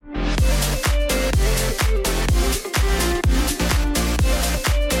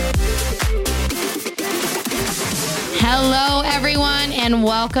Hello, everyone, and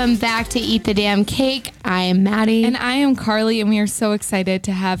welcome back to Eat the Damn Cake. I am Maddie. And I am Carly, and we are so excited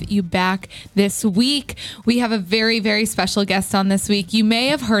to have you back this week. We have a very, very special guest on this week. You may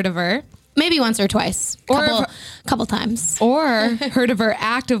have heard of her. Maybe once or twice. Couple times. Or heard of her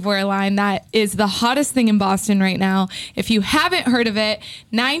activewear line that is the hottest thing in Boston right now. If you haven't heard of it,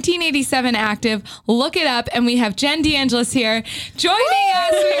 1987 Active, look it up. And we have Jen DeAngelis here joining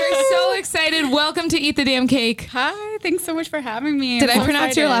us. We are so excited. Welcome to Eat the Damn Cake. Hi, thanks so much for having me. Did I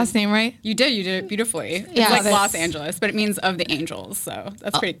pronounce your last name right? You did it beautifully. Yeah, it's like Los Angeles, but it means of the angels, so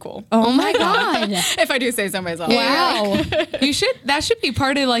that's pretty cool. Oh my God. If I do say so myself. Wow. That should be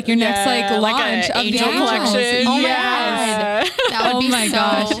part of like your next launch an of angel the angels. collection. Oh my Yes. God. That would be my so...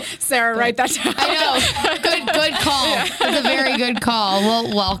 gosh. Sarah, write that down. I know. Good call. That's a very good call.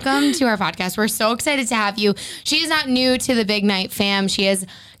 Well, welcome to our podcast. We're so excited to have you. She is not new to the Big Night fam. She has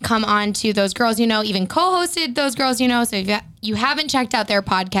come on to Those Girls You Know, even co-hosted Those Girls You Know. So if you haven't checked out their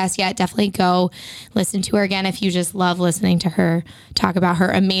podcast yet, definitely go listen to her again if you just love listening to her talk about her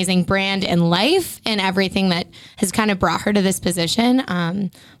amazing brand and life and everything that has kind of brought her to this position.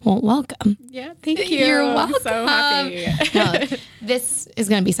 Well, welcome. Yeah, thank you. You're welcome. I'm so happy. No, this is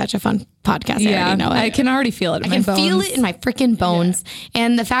going to be some fun podcast. I already know it. I can already feel it in my bones. I can feel it in my freaking bones. Yeah.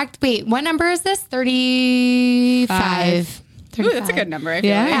 And the fact, wait, what number is this? 35. Ooh, that's a good number. I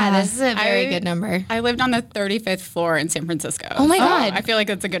feel like. Yeah, this is a very good number. I lived on the 35th floor in San Francisco. Oh my God. I feel like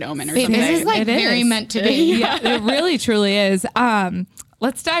that's a good omen or Wait, something. this is like very meant to be. Yeah, it really truly is.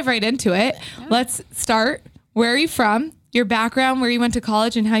 Let's dive right into it. Yeah. Let's start. Where are you from? Your background, where you went to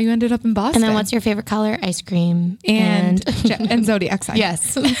college, and how you ended up in Boston. And then what's your favorite color? Ice cream. And zodiac sign.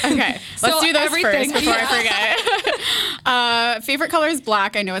 Yes. Okay, let's do those first before I forget. Favorite color is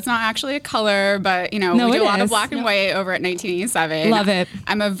black. I know it's not actually a color, but we do a lot of black and white over at 1987. Love it.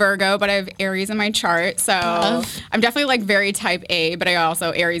 I'm a Virgo, but I have Aries in my chart, so I'm definitely like very type A, but I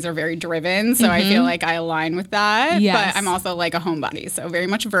also Aries are very driven, so I feel like I align with that. Yes. But I'm also like a homebody, so very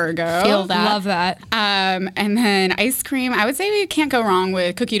much Virgo. Feel that. Love that. And then ice cream. I would say we can't go wrong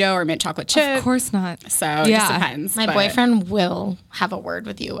with cookie dough or mint chocolate chip. Of course not. So it just depends. My boyfriend will have a word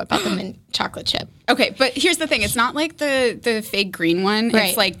with you about the mint chocolate chip. Okay, but here's the thing. It's not like the fake green one. Right.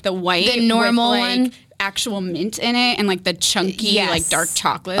 It's like the white. The normal with like one. Actual mint in it and like the chunky like dark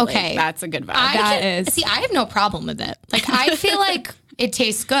chocolate. Okay. Like, that's a good vibe. See, I have no problem with it. Like, I feel like it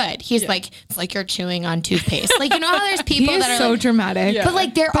tastes good. He's like, it's like you're chewing on toothpaste. Like, you know how there's people that are so like, dramatic. But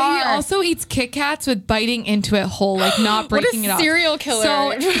like there are. He also eats Kit Kats with biting into it whole, like not breaking it off. Serial killer.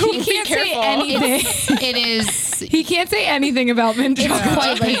 So he can't say anything. It is. He can't say anything about mint chocolate.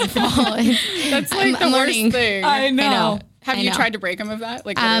 Quite painful. That's like the worst thing. I know. Have you tried to break him of that?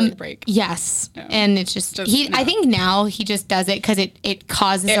 Like literally break? Yes. No. And it's just he. No. I think now he just does it because it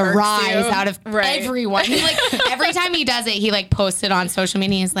causes a rise out of everyone. He like every time he does it, he like posts it on social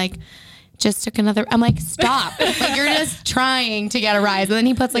media. He's like, just took another. I'm like, stop! Like you're just trying to get a rise. And then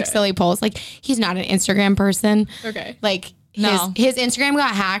he puts like silly posts. Like he's not an Instagram person. Okay. Like. His Instagram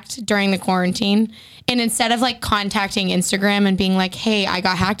got hacked during the quarantine, and instead of like contacting Instagram and being like, "Hey, I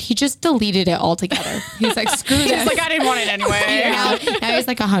got hacked," he just deleted it altogether. He's like, "Screw this!" He's like, "I didn't want it anyway." now he's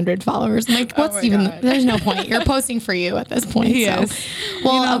like 100 followers. I'm like, what's there's no point. You're posting for you at this point. He so. is.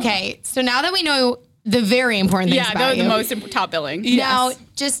 Well, okay. So now that we know the very important things about you. the most top billing. Now,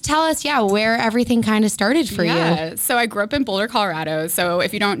 just tell us, where everything kind of started for you. So I grew up in Boulder, Colorado. So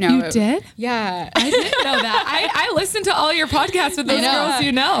if you don't know. You did? Yeah. I didn't know that. I listened to all your podcasts with Those Girls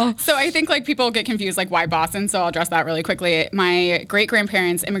You Know. So I think like people get confused, like why Boston? So I'll address that really quickly. My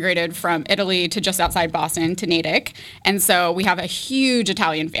great-grandparents immigrated from Italy to just outside Boston to Natick. And so we have a huge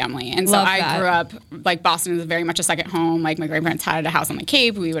Italian family. And so I grew up, like Boston is very much a second home. Like my grandparents had a house on the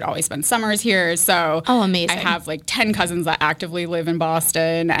Cape. We would always spend summers here. So amazing. I have like 10 cousins that actively live in Boston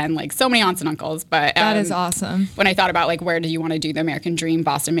and like so many aunts and uncles. But that is awesome. When I thought about like where do you want to do the American dream,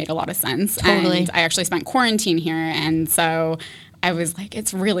 Boston made a lot of sense. Totally. And I actually spent quarantine here, and so I was like,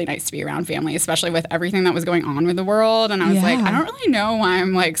 it's really nice to be around family, especially with everything that was going on with the world. And I was like, I don't really know why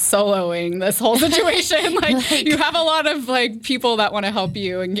I'm like soloing this whole situation. like you have a lot of like people that want to help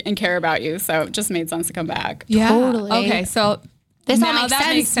you and care about you. So it just made sense to come back. Yeah. Totally. Okay. So this all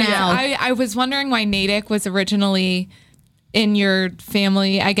makes sense now. I was wondering why Natick was originally in your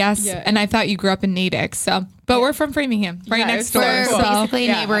family, I guess. Yeah. And I thought you grew up in Natick. So, but we're from Framingham, right next door. We're basically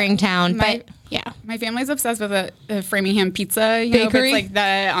a neighboring town. But my family's obsessed with a Framingham pizza, bakery. It's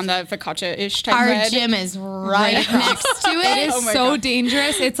like on the focaccia-ish type Our bread. gym is right next to it. It is so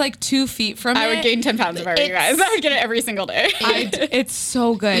dangerous. It's like 2 feet from I would gain 10 pounds if I were you guys. I would get it every single day. It's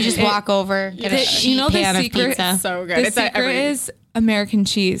so good. You just walk over, get a sheet pan of pizza. It's so good. The secret is American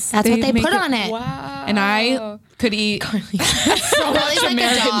cheese. That's what they put on it. Wow. And I could eat Carly's like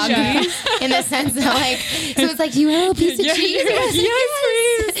a dog in the sense that like, so it's like, you want a little piece of cheese?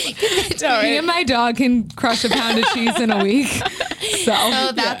 Yes, please. Me and my dog can crush a pound of cheese in a week. So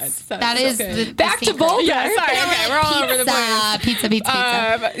that is the back to secret. Boulder. Yeah, sorry. Okay, we're all over the place.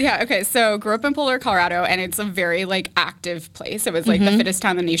 Pizza. Yeah. Okay. So grew up in Boulder, Colorado, and it's a very like active place. It was like the fittest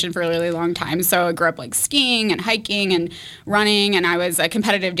town in the nation for a really long time. So I grew up like skiing and hiking and running, and I was a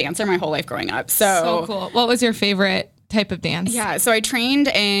competitive dancer my whole life growing up. So cool. What was your favorite type of dance? Yeah. So I trained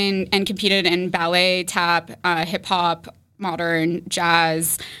and competed in ballet, tap, hip hop, modern,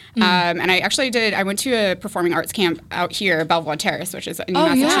 jazz. And I went to a performing arts camp out here, Belvoir Terrace, which is in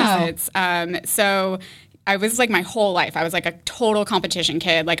Massachusetts. So I was like my whole life, I was like a total competition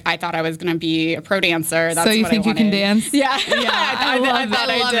kid. Like I thought I was going to be a pro dancer. That's so you what think I you can dance? Yeah. I thought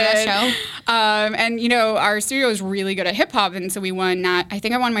I love did. that show. And you know, our studio was really good at hip hop. And so we won I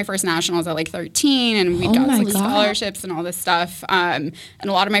think I won my first nationals at like 13, and we got some scholarships and all this stuff. And a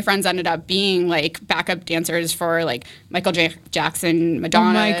lot of my friends ended up being like backup dancers for like Michael Jackson, Madonna,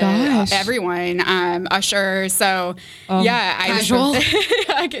 oh my gosh, everyone, Usher. So casual.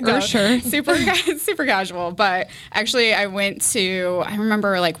 Sure. super casual. But actually I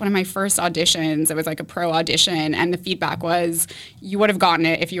remember like one of my first auditions, it was like a pro audition, and the feedback was, you would have gotten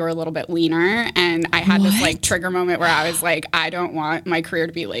it if you were a little bit leaner. And I had this like trigger moment where I was like, I don't want my career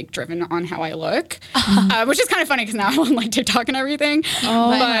to be like driven on how I look, which is kind of funny because now I'm on like TikTok and everything.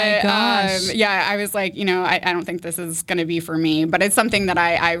 My gosh. I was like, you know, I don't think this is going to be for me, but it's something that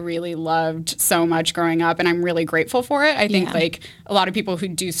I really loved so much growing up, and I'm really grateful for it. I think like a lot of people who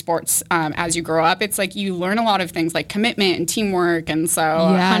do sports as you grow up, it's like you learn a lot of things like commitment and teamwork, and so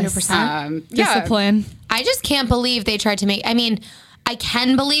 100%. Discipline. I just can't believe they tried to make, I mean, I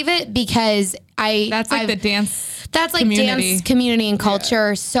can believe it because that's like the dance. That's like community. Dance community and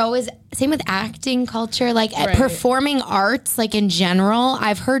culture. So is same with acting culture, like performing arts, like in general.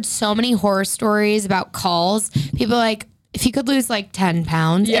 I've heard so many horror stories about calls. People are like, if you could lose like 10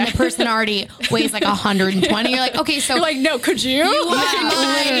 pounds and the person already weighs like 120, you're like, okay, so you're like, no, could you? You want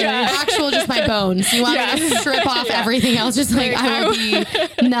my actual, just my bones. You want me to strip off everything else? Just like I will be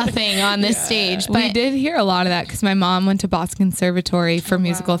nothing on this stage. But we did hear a lot of that because my mom went to Boston Conservatory for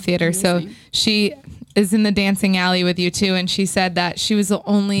musical theater. Amazing. So she is in the dancing alley with you too. And she said that she was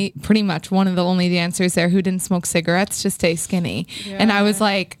pretty much one of the only dancers there who didn't smoke cigarettes to stay skinny. Yeah. And I was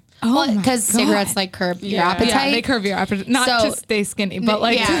like, because cigarettes like curb your appetite. Yeah, they curb your appetite. Not to stay skinny, but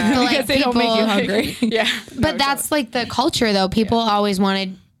like because they don't make you hungry. But that's like the culture though. People always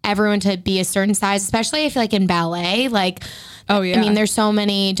wanted everyone to be a certain size, especially I feel like in ballet. Like, I mean, there's so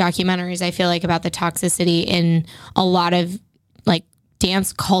many documentaries I feel like about the toxicity in a lot of like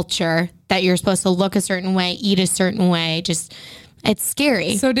dance culture that you're supposed to look a certain way, eat a certain way. Just, it's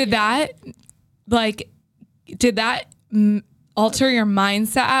scary. So did that alter your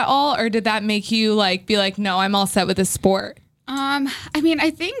mindset at all, or did that make you like be like, no, I'm all set with this sport? I mean, I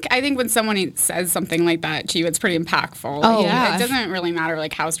think when someone says something like that to you, it's pretty impactful. Oh, yeah. It doesn't really matter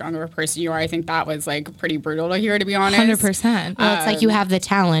like how strong of a person you are. I think that was like pretty brutal to hear, to be honest. 100%. Well, it's like you have the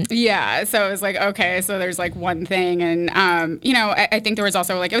talent. Yeah. So it was like, okay, so there's like one thing. And, you know, I think there was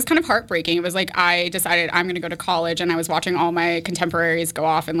also like, it was kind of heartbreaking. It was like, I decided I'm going to go to college, and I was watching all my contemporaries go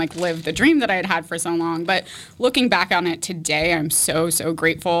off and like live the dream that I had had for so long. But looking back on it today, I'm so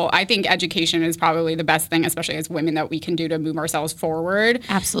grateful. I think education is probably the best thing, especially as women, that we can do to move ourselves forward.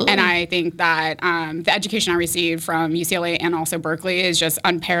 Absolutely. And I think that the education I received from UCLA and also Berkeley is just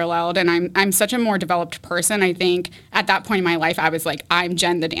unparalleled. And I'm such a more developed person. I think at that point in my life, I was like, I'm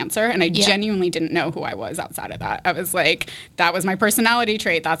Jen the dancer. And I genuinely didn't know who I was outside of that. I was like, that was my personality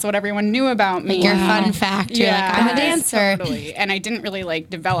trait. That's what everyone knew about me. Like your fun fact. You're like, I'm a dancer. Totally. And I didn't really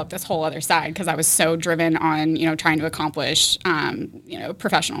like develop this whole other side because I was so driven on, you know, trying to accomplish, you know,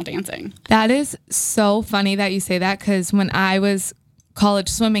 professional dancing. That is so funny that you say that, because when I was college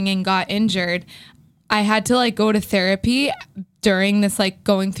swimming and got injured, I had to like go to therapy during this, like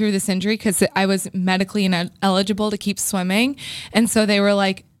going through this injury, because I was medically ineligible to keep swimming. And so they were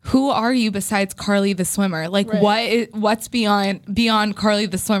like, who are you besides Carly the swimmer? Like what's beyond Carly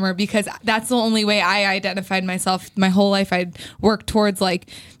the swimmer? Because that's the only way I identified myself. My whole life I'd worked towards like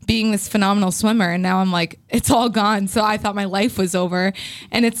being this phenomenal swimmer, and now I'm like, it's all gone. So I thought my life was over.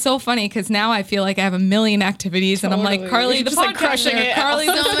 And it's so funny because now I feel like I have a million activities, and I'm like, Carly the just like crushing it. Carly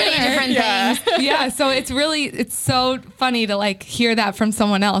the So many different things. Yeah. So it's so funny to like hear that from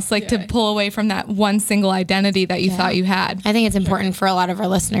someone else, like to pull away from that one single identity that you thought you had. I think it's important for a lot of our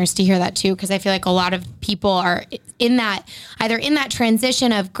listeners to hear that too, because I feel like a lot of people are either in that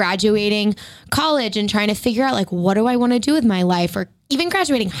transition of graduating college and trying to figure out like, what do I want to do with my life, or even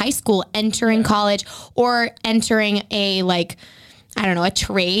graduating high school, entering college, or entering a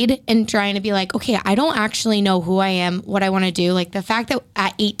trade and trying to be like, okay, I don't actually know who I am, what I want to do. Like the fact that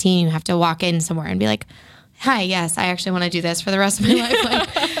at 18 you have to walk in somewhere and be like, hi, yes, I actually want to do this for the rest of my life. Like,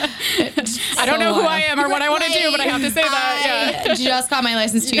 I don't know who I am or what I want to do, but I have to say that. I just got my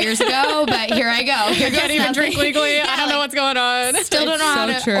license 2 years ago, but here I go. I can't even drink legally. I don't know what's going on. Still don't know how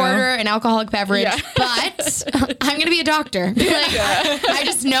to order an alcoholic beverage, but I'm going to be a doctor. Like, I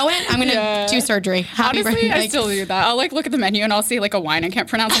just know it. I'm going to do surgery. Honestly, I still do that. I'll like look at the menu and I'll see like a wine I can't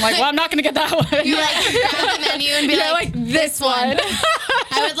pronounce. I'm like, well, I'm not going to get that one. You like grab the menu and be like, this one.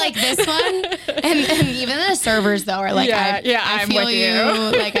 I would like this one. And even the servers though are like, I feel with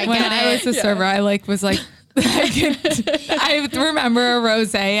you. Like I When get I was a server, I was like, I remember a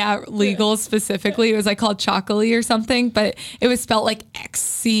rosé at Legal specifically. It was like called Chocolate or something, but it was spelled like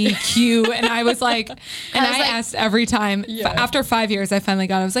XCQ. And I was like, I asked every time. After 5 years, I finally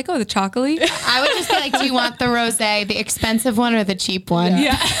got it. I was like, oh, the Chocolate. I would just be like, do you want the rosé, the expensive one or the cheap one?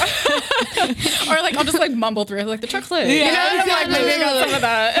 Yeah. Or like, I'll just like mumble through like the chocolate. Yeah, you know? I'm like, maybe I got some of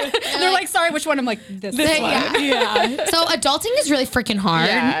that. And they're like, sorry, which one? I'm like, this one. Yeah. So adulting is really freaking hard.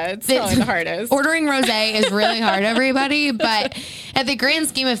 Yeah, it's probably the hardest. Ordering rosé is really hard, everybody. But at the grand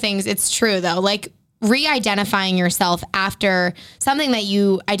scheme of things, it's true though. Like re-identifying yourself after something that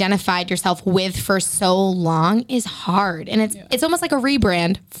you identified yourself with for so long is hard. And it's almost like a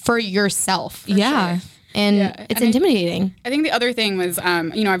rebrand for yourself. Yeah. Sure. And it's intimidating. I think the other thing was,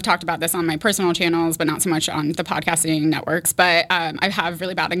 I've talked about this on my personal channels, but not so much on the podcasting networks. But I have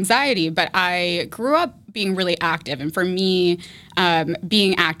really bad anxiety. But I grew up being really active. And for me,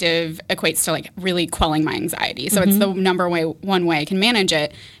 being active equates to like really quelling my anxiety. So it's the one way I can manage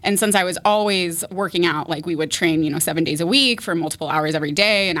it. And since I was always working out, like we would train, 7 days a week for multiple hours every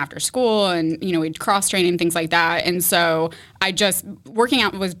day and after school, and, we'd cross train and things like that. And so working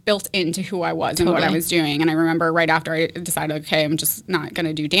out was built into who I was and what I was doing. And I remember right after I decided, okay, I'm just not going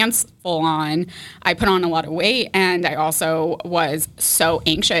to do dance full on, I put on a lot of weight, and I also was so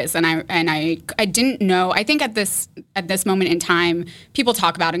anxious, and I didn't know. I think at this moment in time, people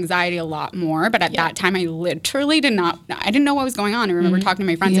talk about anxiety a lot more, but at that time, I literally didn't know what was going on. I remember talking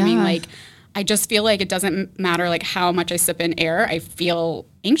to my friends and being like, I just feel like it doesn't matter like how much I sip in air, I feel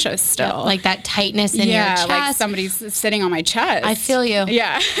anxious still. Like that tightness in your chest. Like somebody's sitting on my chest. I feel you.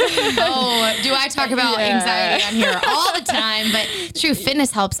 Yeah. Oh, do I talk about anxiety on here all the time? But true,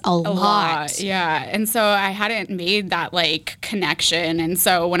 fitness helps a lot. Yeah. And so I hadn't made that like connection. And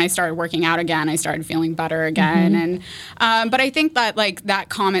so when I started working out again, I started feeling better again. And but I think that like that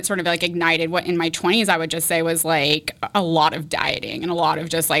comment sort of like ignited what in my 20s I would just say was like a lot of dieting and a lot of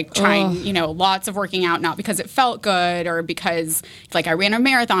just like trying, lots of working out, not because it felt good or because like I ran a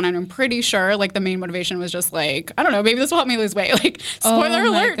marathon, and I'm pretty sure like the main motivation was just like, I don't know, maybe this will help me lose weight. Like, spoiler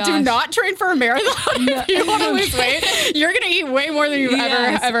alert, do not train for a marathon if you want to lose weight. You're going to eat way more than you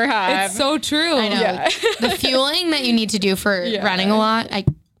ever have. It's so true. I know. Yeah. The fueling that you need to do for running a lot,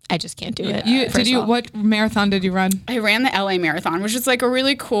 I just can't do it. What marathon did you run? I ran the LA Marathon, which is like a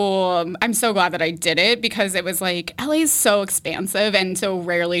really cool, I'm so glad that I did it because it was like, LA is so expansive and so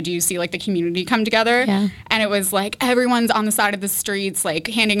rarely do you see like the community come together. Yeah. And it was like everyone's on the side of the streets, like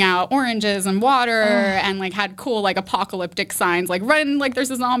handing out oranges and water and like had cool like apocalyptic signs, like run like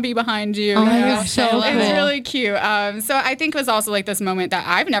there's a zombie behind you. Oh my gosh, it was really cute. So I think it was also like this moment that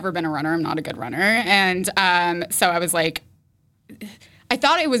I've never been a runner. I'm not a good runner. And so I was like, I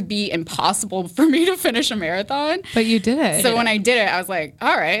thought it would be impossible for me to finish a marathon. But you did it. So when I did it, I was like,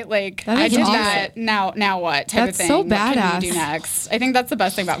 all right, like I did that. Now what type of thing? That's so badass. What can you do next? I think that's the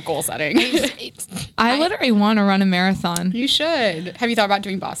best thing about goal setting. I literally want to run a marathon. You should. Have you thought about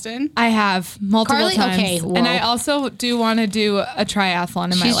doing Boston? I have multiple times. Okay, and I also do want to do a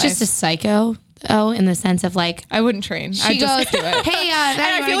triathlon in my life. She's just a psycho. Oh, in the sense of like, I wouldn't train. She goes, do it. Hey,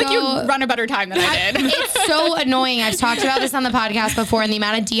 I feel like you run a better time than I did. It's so annoying. I've talked about this on the podcast before, and the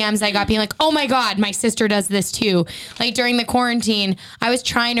amount of DMs I got being like, oh my God, my sister does this too. Like during the quarantine, I was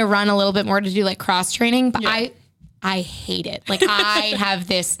trying to run a little bit more to do like cross training, but I hate it. Like I have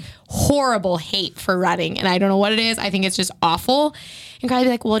this horrible hate for running and I don't know what it is. I think it's just awful. And Kylie'd be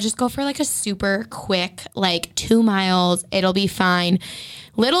like, well, just go for like a super quick, like 2 miles. It'll be fine.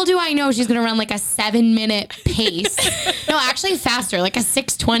 Little do I know she's going to run like a 7-minute pace. No, actually faster, like a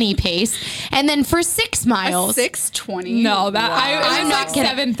 6:20 pace. And then for 6 miles. 6:20? No, that wow. I'm like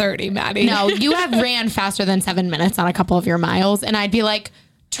 7:30, Maddie. No, you have ran faster than 7 minutes on a couple of your miles. And I'd be like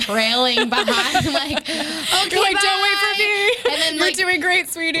trailing behind, like, okay, You're like, bye. don't wait for me. And then You're like, doing great,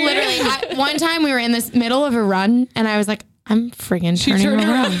 sweetie. literally, one time we were in this middle of a run and I was like, I'm friggin' turning turned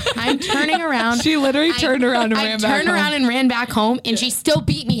around. I'm turning around. She literally turned around and ran back turned around home. and ran back home, and she still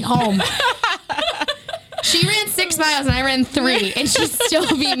beat me home. She ran 6 miles and I ran 3, and she still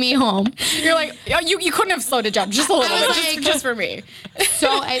beat me home. You're like, oh, you couldn't have slowed it down just a little I bit, was like- just for me.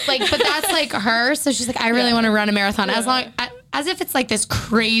 So but that's like her. So she's like, I really want to run a marathon, as if it's like this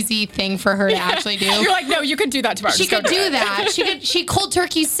crazy thing for her to actually do. You're like, no, you could do that tomorrow. She Just go could do it. that. She cold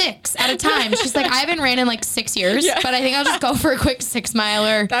turkey 6 at a time. She's like, I haven't ran in like 6 years, but I think I'll just go for a quick 6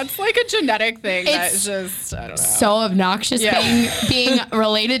 miler. That's like a genetic thing. It's That's just, I don't know. So obnoxious being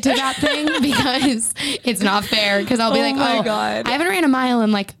related to that thing because it's not fair. Because I'll be like, my oh, God. I haven't ran a mile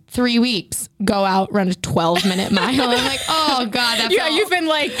in like 3 weeks. Go out, run a 12-minute mile. I'm like, oh God, that Yeah, felt you've been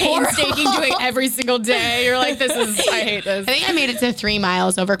like painstaking doing every single day. You're like, I hate this. I think I made it to 3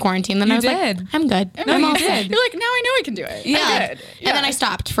 miles over quarantine. Then I was did. like, I'm good. No, I'm you all did. set. You're like, now I know I can do it. Yeah. I'm good. And then I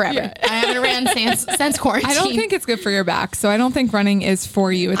stopped forever. Yeah. I haven't ran since quarantine. I don't think it's good for your back, so I don't think running is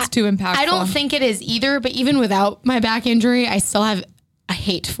for you. It's too impactful. I don't think it is either, but even without my back injury, I still have a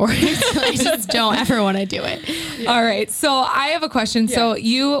hate for it. I just don't ever want to do it. All right, so I have a question. So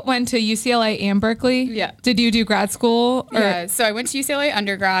you went to UCLA and Berkeley. Yeah. Did you do grad school? Or? Yeah, so I went to UCLA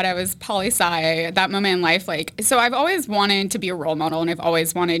undergrad. I was poli-sci at that moment in life. So I've always wanted to be a role model, and I've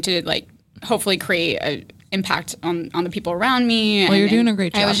always wanted to hopefully create an impact on the people around me. Well, you're doing a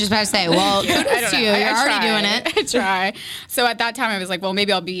great job. I was just about to say, well, I kudos don't to know. you. You're I already try. doing it. I try. So at that time, I was like, well,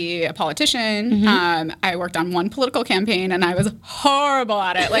 maybe I'll be a politician. I worked on one political campaign, and I was horrible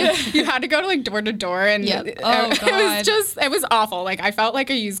at it. Like, you had to go to like door to door, and it was awful. Like, I felt like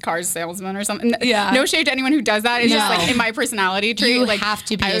a used cars salesman or something. Yeah. No shade to anyone who does that. It's just No. like in my personality trait. You like, have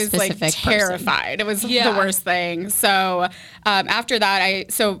to be I a was specific like person. terrified. It was the worst thing. So after that,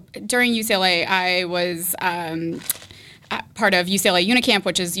 during UCLA, I was. Part of UCLA Unicamp,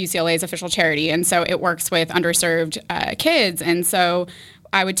 which is UCLA's official charity. And so it works with underserved kids. And so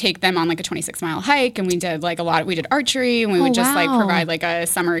I would take them on like a 26-mile hike, and we did archery, and we would just like provide like a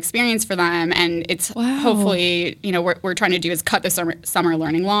summer experience for them. And it's hopefully, we're trying to do is cut the summer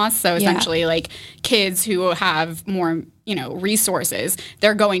learning loss. So essentially like kids who have more resources,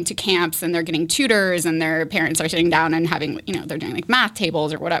 they're going to camps and they're getting tutors, and their parents are sitting down and having, they're doing like math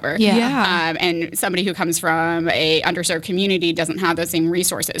tables or whatever. Yeah. And somebody who comes from a underserved community doesn't have those same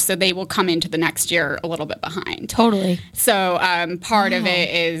resources. So they will come into the next year a little bit behind. Totally. So part of it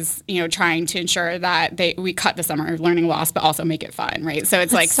is, trying to ensure that we cut the summer learning loss, but also make it fun, right? So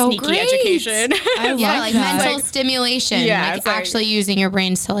it's like so sneaky great. education. I Yeah, love like that. mental stimulation. Yeah, like it's like- actually using your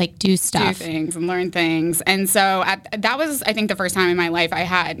brains to like do do stuff. things and learn things. And so that was, I think, the first time in my life I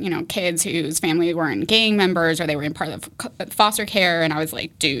had, kids whose family weren't gang members or they were in part of foster care. And I was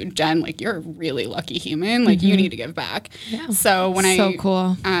like, dude, Jen, like, you're a really lucky human. Like, you need to give back. Yeah. So when So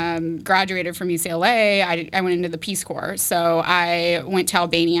cool. graduated from UCLA, I went into the Peace Corps. So I went to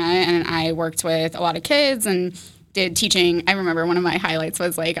Albania and I worked with a lot of kids and did teaching. I remember one of my highlights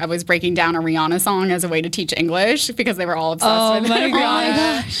was like I was breaking down a Rihanna song as a way to teach English because they were all obsessed with my Rihanna.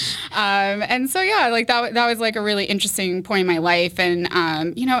 gosh. And so yeah, like that was like a really interesting point in my life. And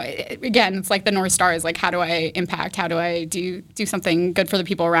again, it's like the North Star is like, how do I impact? How do I do something good for the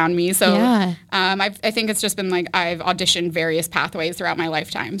people around me? So I think it's just been like I've auditioned various pathways throughout my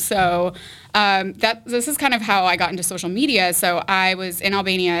lifetime. So this is kind of how I got into social media. So I was in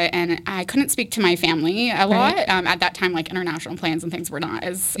Albania and I couldn't speak to my family a lot. At that time, like international plans and things were not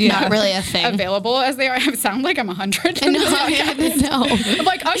as Not really a thing. available as they are. I sound like I'm 100. No. I'm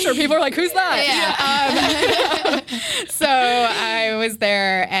like Usher. People are like, who's that? So I was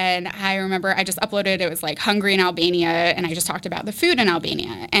there and I remember I just uploaded, it was like hungry in Albania, and I just talked about the food in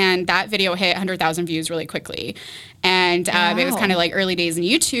Albania. And that video hit 100,000 views really quickly. And it was kind of like early days in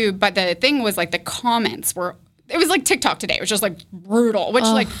YouTube. But the thing was like the comments were, it was like TikTok today. It was just like brutal, which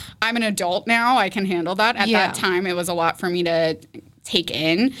like I'm an adult now. I can handle that. At that time, it was a lot for me to take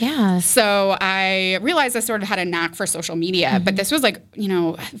in. Yeah. So I realized I sort of had a knack for social media, but this was like,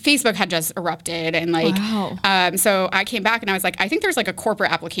 Facebook had just erupted and like, so I came back and I was like, I think there's like a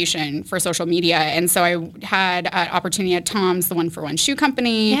corporate application for social media. And so I had an opportunity at Tom's, the 1-for-1 shoe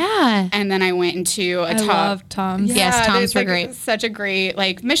company. Yeah. And then I went into I love Tom's. Yeah, Yes, Tom's were like great. Such a great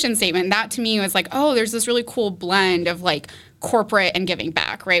like mission statement. That to me was like, oh, there's this really cool blend of like corporate and giving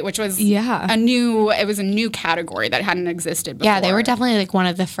back, right? Which was a new category that hadn't existed before. Yeah, they were definitely like one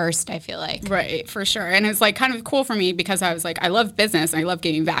of the first, I feel like. Right, for sure. And it's like kind of cool for me because I was like, I love business and I love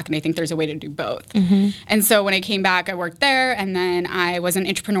giving back, and I think there's a way to do both. And so when I came back, I worked there, and then I was an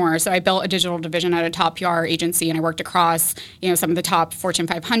entrepreneur. So I built a digital division at a top PR agency, and I worked across, some of the top Fortune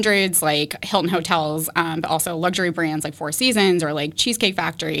 500s like Hilton Hotels, but also luxury brands like Four Seasons or like Cheesecake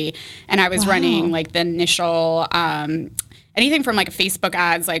Factory. And I was running like the initial anything from like Facebook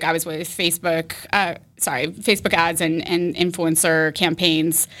ads, like I was with Facebook ads and influencer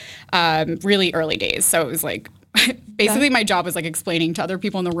campaigns, really early days. So it was like, basically my job was like explaining to other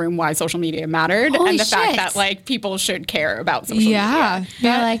people in the room why social media mattered and the fact that like people should care about social media.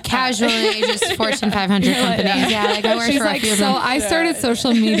 Yeah, like casually just Fortune 500 companies. Yeah, like I worked for a few of them. I started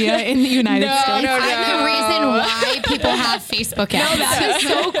social media in the United States. I'm the reason why people have Facebook ads. No, that is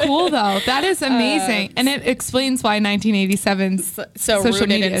so cool though. That is amazing. And it explains why 1987's so social rooted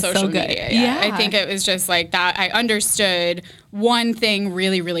media in is social so media. good. Yeah. I think it was just like that. I understood one thing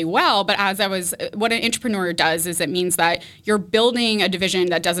really, really well, but what an entrepreneur does is it means that you're building a division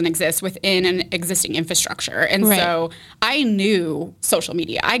that doesn't exist within an existing infrastructure. And so I knew social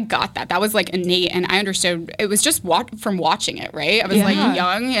media. I got that. That was like innate, and I understood. It was just from watching it, right? I was like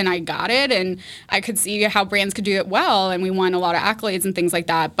young and I got it, and I could see how brands could do it well, and we won a lot of accolades and things like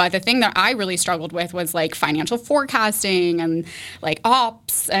that. But the thing that I really struggled with was like financial forecasting and like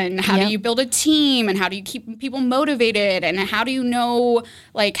ops, and how do you build a team, and how do you keep people motivated, and how do you know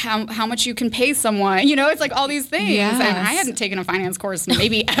like how much you can pay someone? It's like all these things. Yes. And I hadn't taken a finance course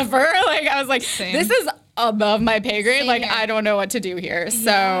maybe ever. Like I was like, this is above my pay grade. Like I don't know what to do here.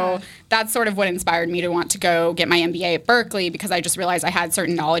 So that's sort of what inspired me to want to go get my MBA at Berkeley, because I just realized I had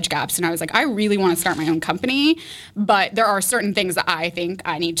certain knowledge gaps, and I was like, I really want to start my own company, but there are certain things that I think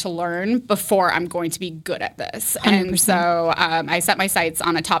I need to learn before I'm going to be good at this. 100%. And so I set my sights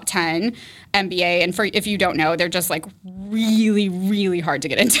on a top 10 MBA, and if you don't know, they're just like really, really hard to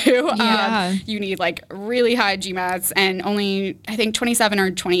get into. You need like really high GMATs, and only I think 27 or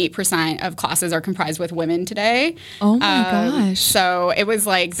 28% of classes are comprised with women today. Oh my gosh! So it was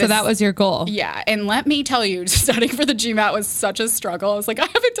like so that was your goal. Yeah, and let me tell you, studying for the GMAT was such a struggle. I was like, I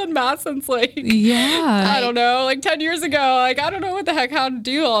haven't done math since like I don't know, like 10 years ago. Like I don't know what the heck how to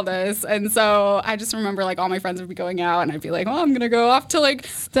do all this, and so I just remember like all my friends would be going out, and I'd be like, well, I'm gonna go off to like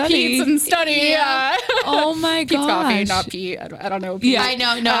Pete's and study. Yeah. Oh my gosh. Pete's Coffee, not Pete. I don't know Pete. Yeah, I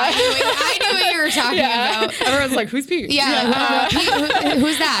know. No, I knew what you were talking about. Everyone's like, who's Pete? Yeah,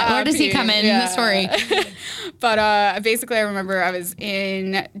 who's that? Where does he come in the story? But basically, I remember I was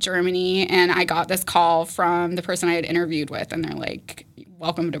in Germany, and I got this call from the person I had interviewed with, and they're like,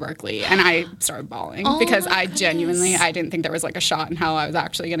 welcome to Berkeley. And I started bawling because I genuinely, I didn't think there was like a shot in how I was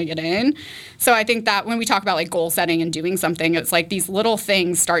actually going to get in. So I think that when we talk about like goal setting and doing something, it's like these little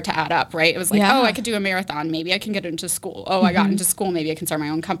things start to add up, right? It was like, oh, I could do a marathon. Maybe I can get into school. Oh, I got into school. Maybe I can start my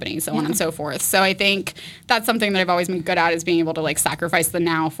own company, so on and so forth. So I think that's something that I've always been good at, is being able to like sacrifice the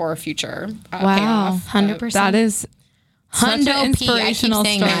now for a future payoff. 100%. That is Hundo P. I keep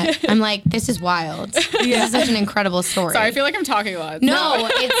saying story. that. I'm like, this is wild. This is such an incredible story. Sorry, I feel like I'm talking a lot. No,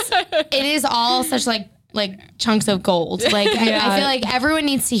 it is all such like chunks of gold. Like I feel like everyone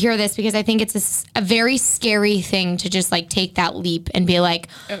needs to hear this, because I think it's a very scary thing to just like take that leap and be like,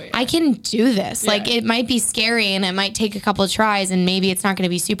 I can do this. Like it might be scary, and it might take a couple of tries, and maybe it's not going to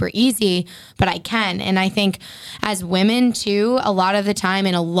be super easy, but I can. And I think as women too, a lot of the time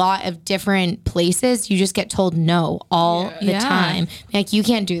in a lot of different places, you just get told no all the time. Like you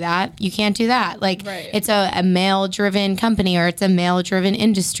can't do that. You can't do that. Like it's a male driven company, or it's a male driven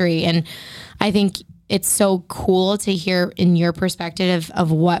industry. And I think it's so cool to hear in your perspective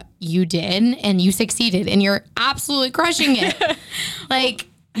of what you did, and you succeeded, and you're absolutely crushing it. Like,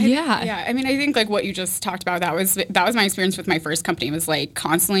 Yeah. I mean, I think like what you just talked about, that was my experience with my first company. It was like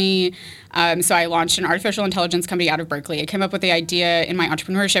constantly. So I launched an artificial intelligence company out of Berkeley. I came up with the idea in my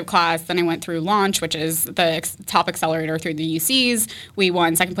entrepreneurship class. Then I went through Launch, which is the top accelerator through the UCs. We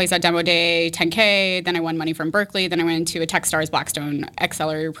won second place at Demo Day, 10K. Then I won money from Berkeley. Then I went into a Techstars Blackstone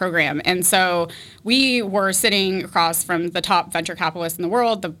accelerator program. And so we were sitting across from the top venture capitalists in the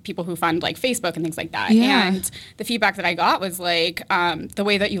world, the people who fund like Facebook and things like that. Yeah. And the feedback that I got was like, the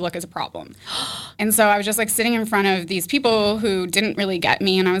way that you look is a problem. And so I was just like sitting in front of these people who didn't really get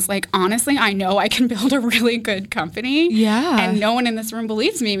me. And I was like, honestly, I know I can build a really good company. Yeah. And no one in this room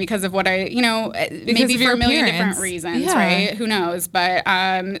believes me because of what I, maybe for a million different reasons, right? Who knows? But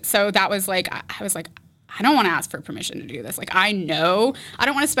so that was like, I was like, I don't want to ask for permission to do this. Like, I know I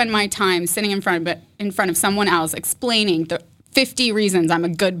don't want to spend my time sitting in front of someone else explaining the 50 reasons I'm a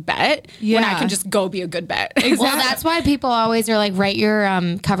good bet when I can just go be a good bet. Exactly. Well, that's why people always are like, write your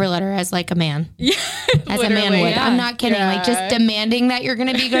cover letter as like a man. Yeah, as a man would. Yeah. I'm not kidding. Yeah. Like just demanding that you're going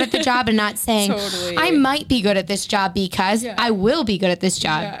to be good at the job and not saying, I might be good at this job because I will be good at this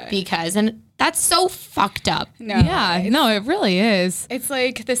job because. And that's so fucked up. No, it really is. It's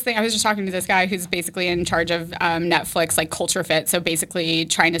like this thing. I was just talking to this guy who's basically in charge of Netflix, like Culture Fit. So basically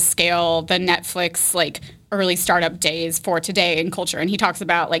trying to scale the Netflix, like, early startup days for today in culture. And he talks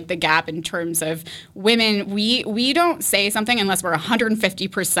about like the gap in terms of women. We don't say something unless we're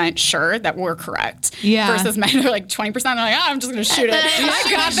 150% sure that we're correct. Yeah. Versus men are like 20%. They're like, I'm just going to shoot it. I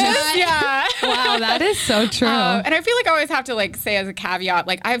got this. Yeah. Wow, that is so true. And I feel like I always have to like say as a caveat,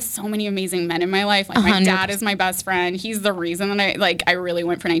 like I have so many amazing men in my life. Like my dad is my best friend. He's the reason that I really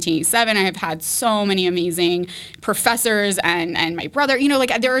went for 1987. I have had so many amazing professors and my brother,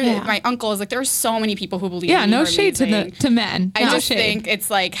 like my uncles, like there are so many people who believe no shade to men. I just think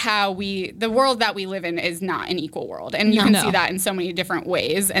it's like the world that we live in is not an eququal world. And you can see that in so many different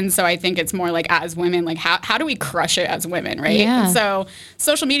ways. And so I think it's more like as women, like how do we crush it as women, right? Yeah. And so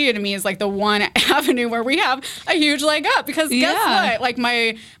social media to me is like the one avenue where we have a huge leg up because guess what? Like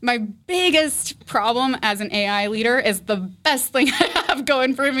my biggest problem as an AI leader is the best thing I have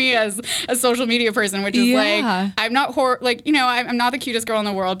going for me as a social media person, which is like, I'm not I'm not the cutest girl in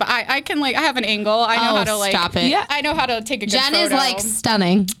the world, but I can I have an angle. I know how to stop it. Yeah, I know how to take a good Jen photo. is like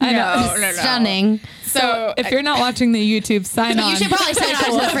stunning. I know. No. Stunning. So if you're not watching the YouTube, sign on. You should probably sign on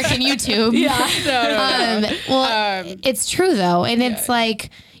to the freaking YouTube. No. It's true though. And it's like,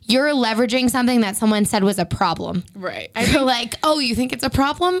 you're leveraging something that someone said was a problem. Right. You're like, oh, you think it's a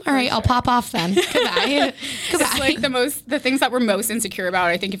problem? All right, I'll pop off then. Goodbye. It's like the things that we're most insecure about.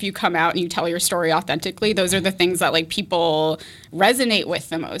 I think if you come out and you tell your story authentically, those are the things that like people resonate with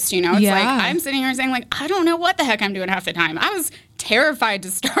the most. It's like I'm sitting here saying like, I don't know what the heck I'm doing half the time. I was terrified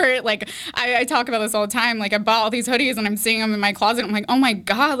to start. Like I talk about this all the time. Like I bought all these hoodies and I'm seeing them in my closet. I'm like, oh my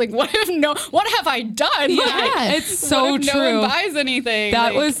God, like what have I done? Yeah, like, it's so true. No one buys anything.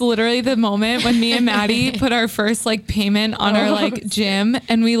 That was literally the moment when me and Maddie put our first like payment on our gym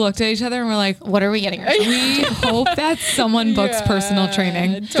and we looked at each other and we're like, what are we getting ourselves? We hope that someone books personal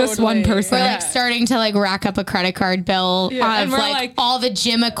training. Totally. Just one person. We're like starting to like rack up a credit card bill of like all the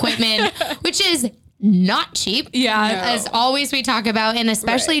gym equipment, which is not cheap. As always we talk about, and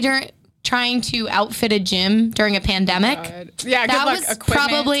especially during trying to outfit a gym during a pandemic. That was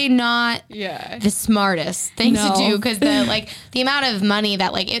probably not the smartest thing to do because the amount of money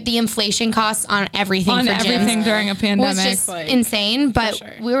that the inflation costs on everything for gyms during a pandemic was just insane. But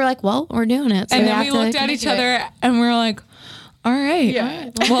we were like, well, we're doing it. So and then we looked at each other and we were like, all right. Yeah.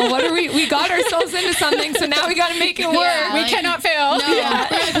 Well, what are we got ourselves into something, so now we got to make it work. We cannot fail.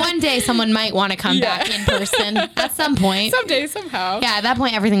 No, one day someone might want to come back in person at some point. Someday, somehow. Yeah, at that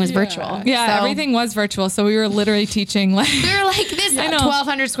point, everything was virtual. Yeah, everything was virtual. So we were literally teaching we were like this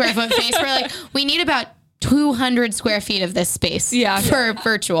 1,200 square foot space. We're like, we need about 200 square feet of this space for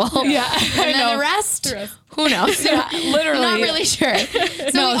virtual. Yeah. And then the rest, who knows? Literally. Not really sure. So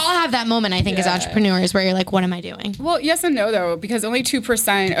we all have that moment, I think, as entrepreneurs where you're like, what am I doing? Well, yes and no, though, because only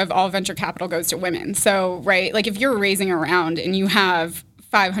 2% of all venture capital goes to women. So, right, like if you're raising around and you have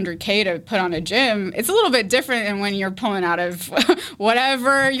 $500K to put on a gym, it's a little bit different than when you're pulling out of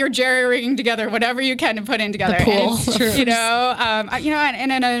whatever you're jerry-rigging together, whatever you can to put in together. The pool. And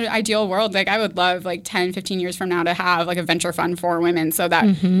in an ideal world, I would love 10, 15 years from now to have a venture fund for women so that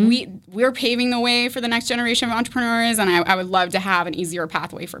we're paving the way for the next generation of entrepreneurs. And I would love to have an easier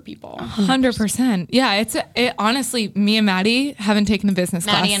pathway for people. 100%. Yeah. Honestly, me and Maddie haven't taken a business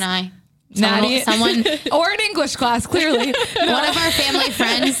class. Maddie and I. Someone or an English class, clearly. One of our family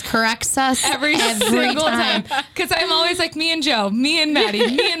friends corrects us every single time. Because I'm always like, me and Joe, me and Maddie,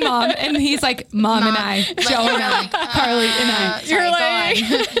 me and Mom. And he's like, Mom and I, Joe and I, Carly and I.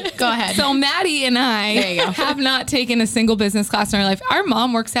 You're go ahead. So Maddie and I have not taken a single business class in our life. Our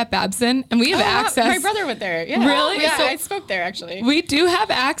mom works at Babson and we have access. My brother went there. Yeah. Really? Yeah, I spoke there actually. We do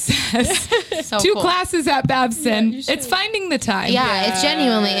have access to classes at Babson. It's finding the time. Yeah, it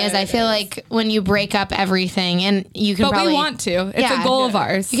genuinely is. I feel like when you break up everything and you can we want to. It's a goal of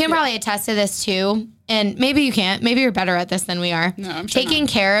ours. You can probably attest to this too. and maybe you can't, maybe you're better at this than we are. No, I'm sure Taking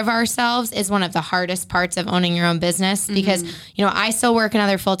care of ourselves is one of the hardest parts of owning your own business because, I still work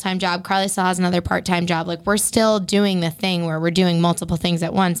another full-time job. Carly still has another part-time job. Like, we're still doing the thing where we're doing multiple things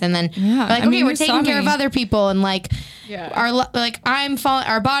at once. And then we're like, okay, we're taking care of other people. And like,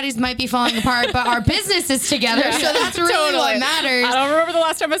 our bodies might be falling apart, but our business is together. So that's really what matters. I don't remember the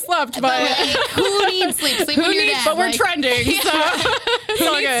last time I slept, but like, who needs sleep? Sleep when you're dead. But we're trending. So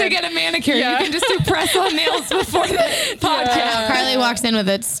who needs to get a manicure? You can just do press-on nails before the podcast. Carly walks in with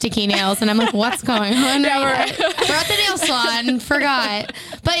the sticky nails, and I'm like, what's going on? We're at the nail salon, forgot.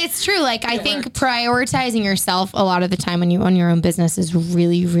 But it's true. Like, I think prioritizing yourself a lot of the time when you own your own business is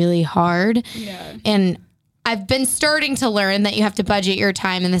really, really hard. Yeah. And I've been starting to learn that you have to budget your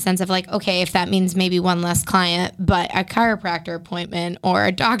time in the sense of like, okay, if that means maybe one less client, but a chiropractor appointment or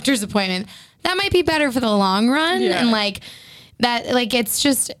a doctor's appointment, that might be better for the long run. Yeah. And like that, like, it's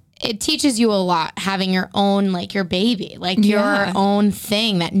just, it teaches you a lot having your own, like your baby, like your own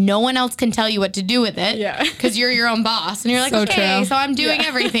thing that no one else can tell you what to do with it. Yeah. Cause you're your own boss and you're like, so I'm doing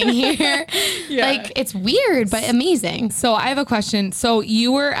everything here. Like, it's weird, but amazing. So I have a question. So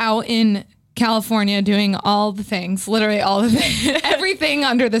you were out in California doing all the things, literally all the things, everything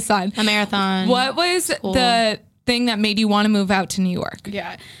under the sun. A marathon. What was the thing that made you want to move out to New York?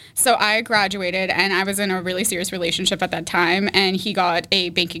 Yeah. So I graduated and I was in a really serious relationship at that time, and he got a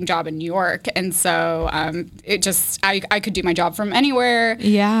banking job in New York. And so it just, I could do my job from anywhere.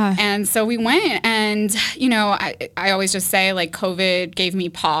 Yeah. And so we went, and, I always just say, like, COVID gave me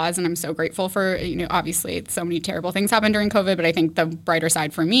pause, and I'm so grateful for, obviously so many terrible things happened during COVID, but I think the brighter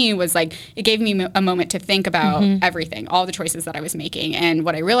side for me was like, it gave me a moment to think about everything, all the choices that I was making. And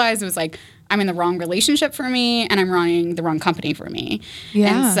what I realized was like, I'm in the wrong relationship for me, and I'm running the wrong company for me.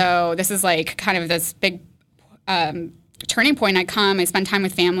 Yeah. And so this is like kind of this big turning point. I spend time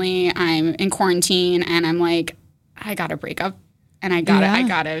with family, I'm in quarantine, and I'm like, I gotta break up. And I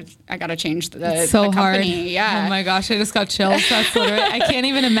gotta change the company. Hard. Yeah. Oh my gosh, I just got chills. That's literally, I can't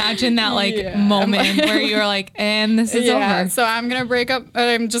even imagine that moment where you're like, and this is over. So I'm gonna break up.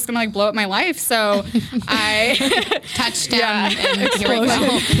 I'm just gonna blow up my life. So I touchdown and here we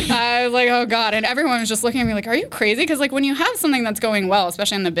go. I was like, oh God. And everyone was just looking at me like, are you crazy? Because like when you have something that's going well,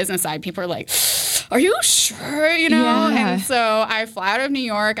 especially on the business side, people are like, are you sure? Yeah. And so I fly out of New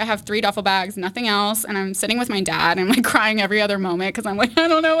York. I have 3 duffel bags, nothing else. And I'm sitting with my dad. And I'm like crying every other moment because I'm like, I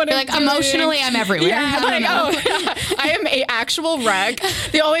don't know what I'm doing. Emotionally, I'm everywhere. Yeah, I am a actual wreck.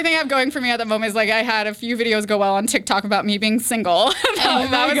 The only thing I have going for me at the moment is like I had a few videos go well on TikTok about me being single.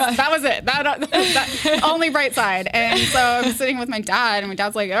 That was it. That only bright side. And so I'm sitting with my dad, and my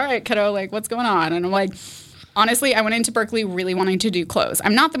dad's like, all right, kiddo, like, what's going on? And I'm like, honestly, I went into Berkeley really wanting to do clothes.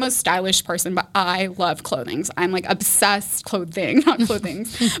 I'm not the most stylish person, but I love clothing. I'm like obsessed clothing, not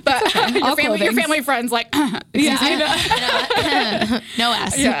clothings. But your family friends like, yeah, I know. No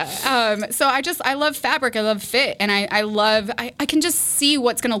S. Yeah. So I love fabric. I love fit, and I can just see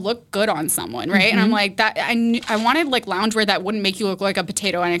what's gonna look good on someone, right? And I'm like that. I wanted like loungewear that wouldn't make you look like a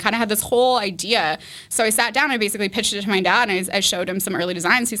potato, and I kind of had this whole idea. So I sat down, and I basically pitched it to my dad, and I showed him some early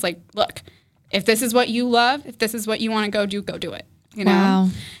designs. He's like, look, if this is what you love, if this is what you want to go do it. Wow.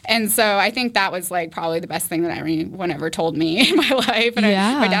 And so I think that was like probably the best thing that anyone ever told me in my life. And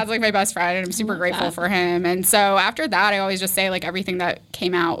my dad's like my best friend, and I'm super grateful for him. And so after that, I always just say like everything that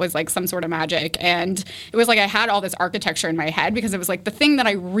came out was like some sort of magic. And it was like I had all this architecture in my head because it was like the thing that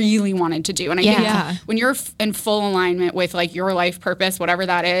I really wanted to do. And I think when you're in full alignment with like your life purpose, whatever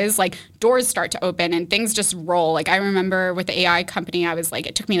that is, like doors start to open and things just roll. Like I remember with the AI company, I was like,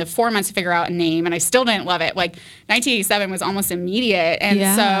 it took me 4 months to figure out a name, and I still didn't love it. Like 1987 was almost immediate. And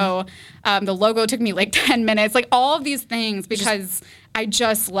so the logo took me like 10 minutes, like all of these things because I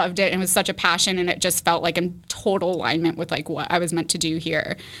just loved it, and it was such a passion, and it just felt like in total alignment with like what I was meant to do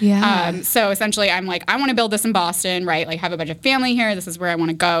here. Yeah. So essentially I'm like, I want to build this in Boston, right? Like have a bunch of family here. This is where I want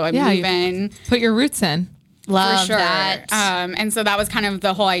to go. I'm moving. Put your roots in. Love for sure. that. And so that was kind of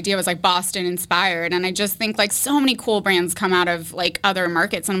the whole idea, was like Boston inspired. And I just think like so many cool brands come out of like other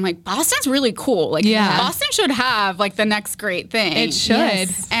markets. And I'm like, Boston's really cool. Like Boston should have like the next great thing. It should.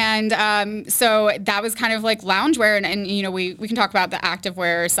 Yes. And so that was kind of like loungewear. And you know, we can talk about the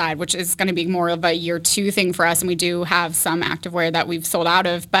activewear side, which is going to be more of a year 2 thing for us. And we do have some activewear that we've sold out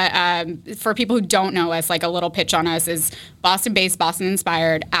of. But for people who don't know us, like a little pitch on us is Boston-based,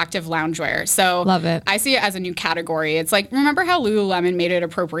 Boston-inspired, active loungewear. So love it. I see it as as a new category. It's like, remember how Lululemon made it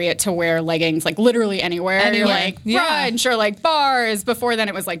appropriate to wear leggings like literally anywhere? Like brunch or like bars. Before then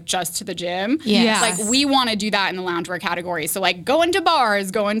it was like just to the gym. Yes. Like we want to do that in the loungewear category. So like go into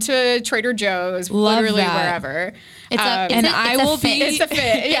bars, go into Trader Joe's, literally wherever. I will be. It's a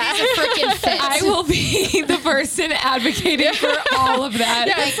fit. Yeah, it's a freaking fit. I will be the person advocating for all of that.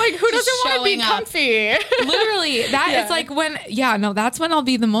 Yeah, it's like who doesn't want to be comfy? Literally, that is like when. Yeah, no, that's when I'll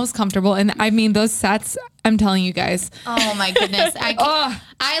be the most comfortable. And I mean, those sets. I'm telling you guys. Oh my goodness!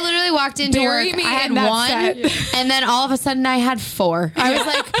 I literally walked into work. I had one, and then all of a sudden I had 4. I was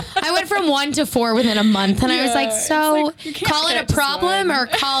like, I went from 1 to 4 within a month, and I was like, so like, call it a problem or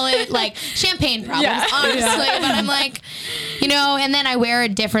call it like champagne problems, honestly. But I'm like, and then I wear a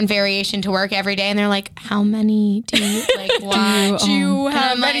different variation to work every day, and they're like, how many do you like? Do you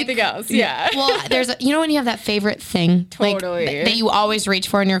have anything else? Yeah. Well, there's when you have that favorite thing, totally, that you always reach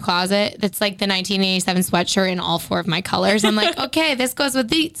for in your closet. That's like the 1987 sweatshirt in all 4 of my colors. I'm like, okay, this goes with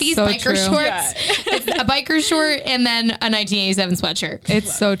these so biker true. shorts. Yeah. It's a biker short and then a 1987 sweatshirt.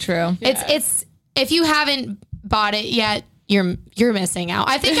 It's so true. Yeah. It's if you haven't bought it yet, you're missing out.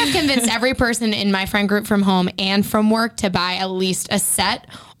 I think I've convinced every person in my friend group from home and from work to buy at least a set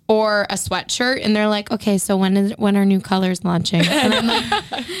or a sweatshirt, and they're like, okay, so when are new colors launching? And I'm like,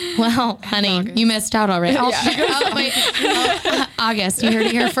 well, honey, you missed out already. August. You heard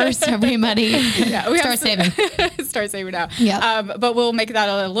it here first, everybody. Yeah, we start saving. Start saving now. Yeah. But we'll make that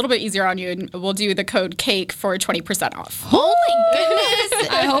a little bit easier on you, and we'll do the code CAKE for 20% off. Holy goodness!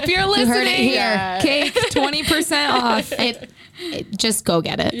 I hope you're listening. You heard it here. Yeah. Cake 20% off. Just go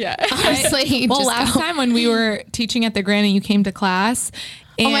get it. Yeah. Honestly. Last time when we were teaching at the Grand and you came to class.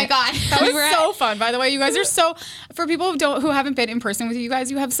 Oh my God. That was so fun. By the way, you guys are for people who haven't been in person with you guys,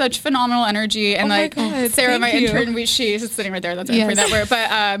 you have such phenomenal energy. And Sarah, my intern, she's sitting right there. That's right for that.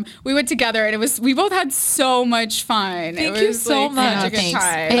 But we went together and we both had so much fun. Thank you so much. Such a good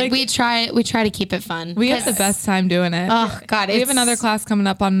time. We try to keep it fun. We have the best time doing it. Oh God. We have another class coming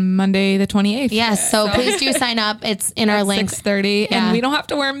up on Monday, the 28th. Yes. So please do sign up. It's in our link. 6:30. Yeah. And we don't have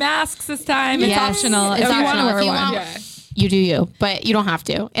to wear masks this time. It's optional. It's optional. You want to wear one. You do you, but you don't have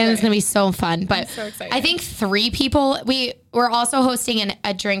to. And it's going to be so fun. But so excited. I think 3 people, we're also hosting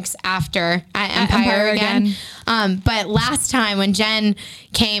a drinks after at Empire again. But last time when Jen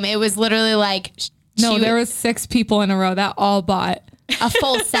came, it was literally like. There was 6 people in a row that all bought. A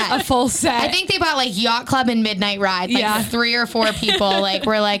full set. A full set. I think they bought like Yacht Club and Midnight Ride. Like 3 or 4 people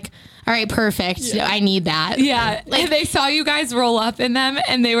we're like, all right, perfect. Yeah. I need that. Yeah. Like, they saw you guys roll up in them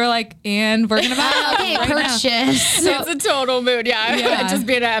and they were like, and we're going to buy okay, right purchase. So, it's a total mood. Yeah. Just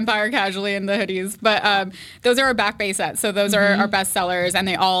being at Empire casually in the hoodies. But those are our Back Bay sets. So those are our best sellers and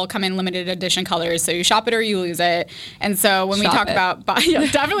they all come in limited edition colors. So you shop it or you lose it. And so when we talk about,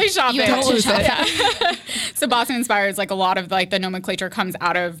 definitely shop it. Don't lose it. So Boston Inspired, like a lot of like the nomenclature comes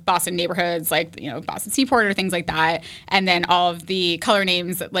out of Boston neighborhoods, like, Boston Seaport or things like that. And then all of the color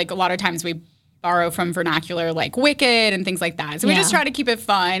names, like a lot of times we borrow from vernacular like Wicked and things like that. So we just try to keep it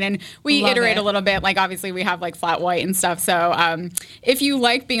fun and we iterate a little bit. Like obviously we have like flat white and stuff. So if you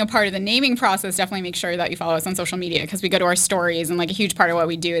like being a part of the naming process, definitely make sure that you follow us on social media because we go to our stories and like a huge part of what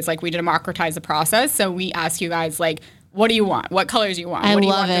we do is like we democratize the process. So we ask you guys like, what do you want? What colors do you want? What do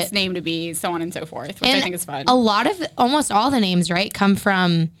you want this name to be? So on and so forth, which I think is fun. A lot of, almost all the names, right, come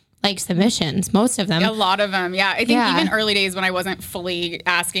from like submissions, most of them. A lot of them, yeah. I think even early days when I wasn't fully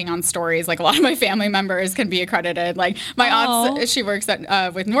asking on stories, like a lot of my family members can be accredited. Like my aunt, she works at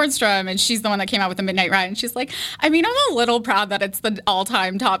with Nordstrom, and she's the one that came out with the Midnight Ride, and she's like, I mean, I'm a little proud that it's the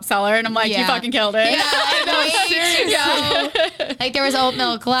all-time top seller, and I'm like, you fucking killed it. Yeah, I know. So, like there was oat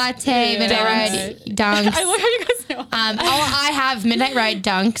milk latte, Midnight Ride dunks. I love how you guys know. I have Midnight Ride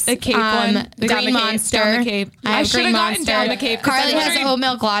dunks. The Cape one, the Green Monster. Down the Cape. I have should have gotten down the Cape. Carly has oat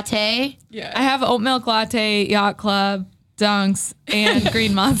milk latte. Yeah. I have oat milk latte, Yacht Club, dunks, and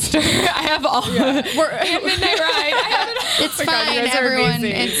Green Monster. I have all. And Midnight Ride. I have it all. It's fine, everyone.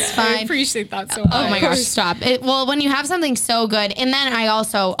 It's fine. I appreciate that so much. Oh my gosh, stop. Well, when you have something so good, and then I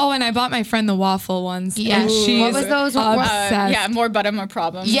also. Oh, and I bought my friend the waffle ones. Yeah. What was those? Obsessed. More butter, more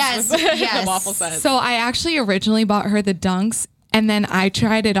problems. Yes. The waffle set. So I actually originally bought her the dunks. And then I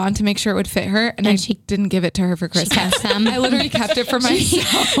tried it on to make sure it would fit her, and she didn't give it to her for Christmas. I literally kept it for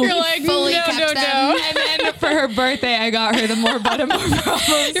myself. You're like, fully kept them. And then for her birthday, I got her the more butter, more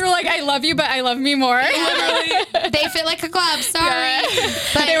problems. You're like, I love you, but I love me more. Literally, they fit like a glove. Sorry,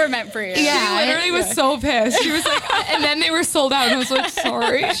 but they were meant for you. Yeah, she literally was so pissed. She was like, and then they were sold out, and I was like,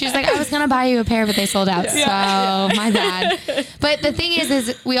 sorry. She's like, I was gonna buy you a pair, but they sold out. So my bad. But the thing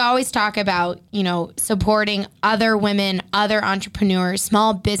is we always talk about supporting other women, other entrepreneurs,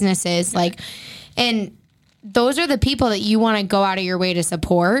 small businesses, and those are the people that you want to go out of your way to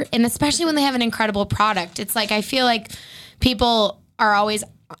support. And especially when they have an incredible product. It's like, I feel like people are always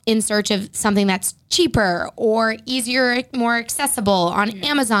in search of something that's cheaper or easier, more accessible on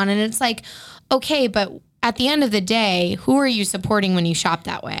Amazon. And it's like, okay, but at the end of the day, who are you supporting when you shop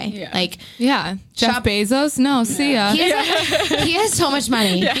that way? Yeah. Like, Jeff Bezos? No, see ya. He has so much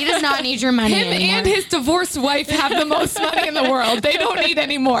money. Yeah. He does not need your money Him anymore. and his divorced wife have the most money in the world. They don't need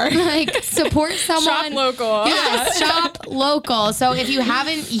any more. Like, support someone. Shop local. Yes, shop local. So if you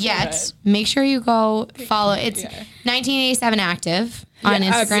haven't yet, make sure you go follow. It's 1987 Active on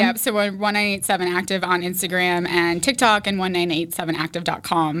Instagram. So we're 1987 Active on Instagram and TikTok, and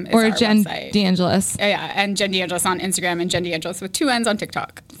 1987active.com is or our Jen website. DeAngelis. Yeah, and Jen DeAngelis on Instagram and Jen DeAngelis with 2 N's on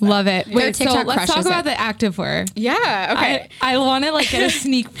TikTok. So. Love it. Wait, so TikTok let's talk crushes about it. the activewear. Yeah, okay. I want to get a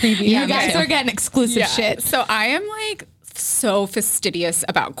sneak preview. Yeah, you guys are getting exclusive shit. So I am so fastidious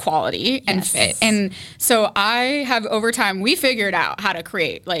about quality and fit. And so I have over time, we figured out how to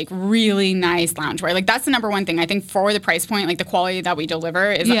create really nice loungewear. That's the number one thing I think for the price point, the quality that we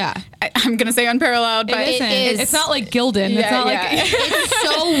deliver is, I'm going to say unparalleled, but it is. It's not like Gildan. It's not it's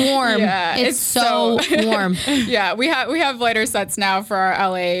so warm. Yeah, it's so warm. Yeah, we have lighter sets now for our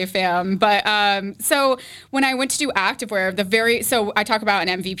LA fam. But so when I went to do activewear, so I talk about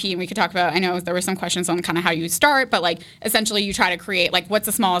an MVP, and we could talk about, I know there were some questions on kind of how you start, but essentially you try to create what's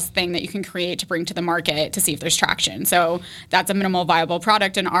the smallest thing that you can create to bring to the market to see if there's traction. So that's a minimal viable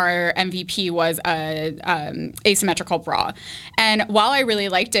product, and our MVP was a asymmetrical bra. And while I really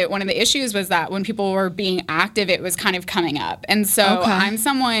liked it, one of the issues was that when people were being active, it was kind of coming up. And so I'm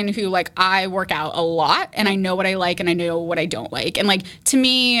someone who I work out a lot, and I know what I like and I know what I don't like. And to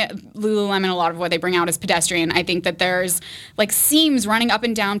me, Lululemon, a lot of what they bring out is pedestrian. I think that there's seams running up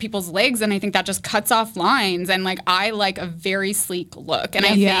and down people's legs, and I think that just cuts off lines. And I like a very sleek look. And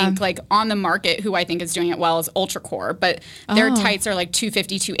I think on the market, who I think is doing it well is Ultracore, but their tights are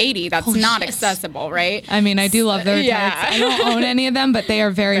 $250, $280. That's not accessible, right? I mean, I do love their tights. I don't own any of them, but they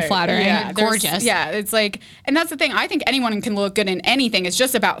are very flattering. Yeah, gorgeous. Yeah, it's and that's the thing. I think anyone can look good in anything. It's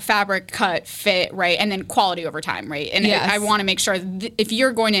just about fabric, cut, fit, right? And then quality over time, right? And I want to make sure if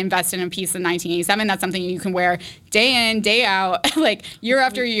you're going to invest in a piece of 1987, that's something you can wear day in, day out, year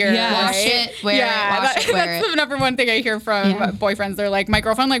after year. Yeah. Wash it, wear it, wash it, wear that's the number one thing I hear from boyfriends. They're like, my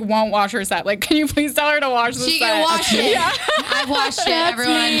girlfriend won't wash her set. Can you please tell her to wash the set? She can wash it. Yeah. I've washed it,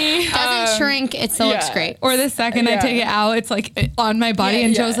 everyone. Doesn't shrink. It still looks great. Or the second I take it out, it's on my body,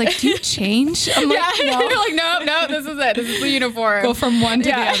 and Joe's like, do you change? I'm like, no. You're like, no, this is it. This is the uniform. Go from one to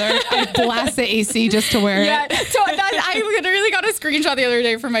the other. I blast the AC just to wear it. So I literally got a screenshot the other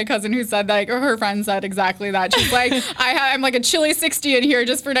day from my cousin who said that, or her friend said exactly that. She's like, I'm a chilly 60 in here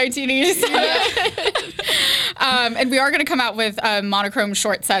just for 1987. And we are going to come out with monochrome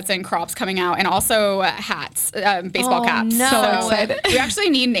short sets and crops coming out, and also hats, baseball caps. No. So excited. We actually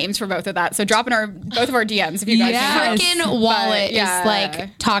need names for both of that. So drop in both of our DMs if you guys know. Freaking wallet is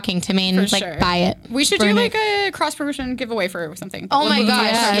talking to me and sure. buy it. We should do a cross promotion giveaway for something. Oh my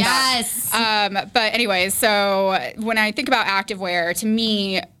gosh, Yes. yes. But anyways, so when I think about activewear, to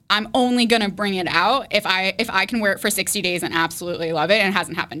me, I'm only gonna bring it out if I can wear it for 60 days and absolutely love it, and it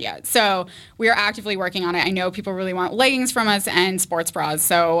hasn't happened yet. So we are actively working on it. I know people really want leggings from us and sports bras.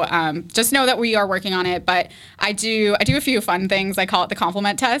 So just know that we are working on it. But I do a few fun things. I call it the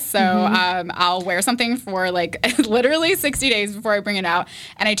compliment test. So I'll wear something for literally 60 days before I bring it out,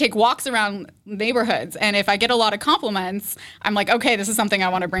 and I take walks around neighborhoods. And if I get a lot of compliments, I'm like, okay, this is something I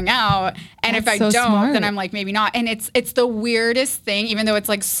want to bring out. And if I don't, then I'm like, maybe not. And it's the weirdest thing, even though it's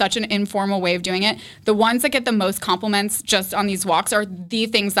such an informal way of doing it. The ones that get the most compliments just on these walks are the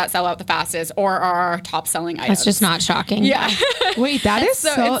things that sell out the fastest or are our top selling items. That's just not shocking. Yeah. Wait, that is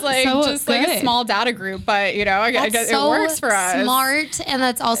so it's just good. a small data group, but I guess it works for us. Smart, and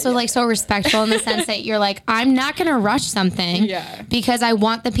that's also so respectful in the sense that you're like, I'm not going to rush something because I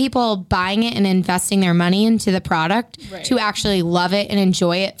want the people buying it and investing their money into the product to actually love it and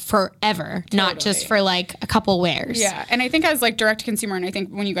enjoy it forever, not just for a couple wears. Yeah, and I think as direct to consumer, and I think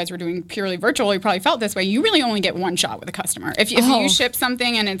when you guys were doing purely virtual, you probably felt this way. You really only get one shot with a customer. If you ship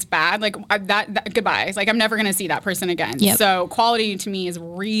something and it's bad, that goodbye. I'm never going to see that person again. Yep. So quality to me is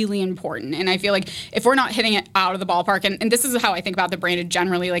really important. And I feel if we're not hitting it out of the ballpark, and this is how I think about the brand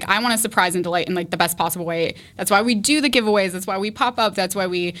generally, I want to surprise and delight in the best possible way. That's why we do the giveaways. That's why we pop up. That's why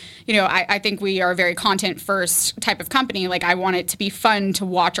we, I think we are a very content first type of company. I want it to be fun to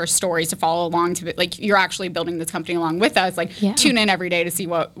watch our stories, to follow along, to you're actually building this company along with us. Tune in every day to see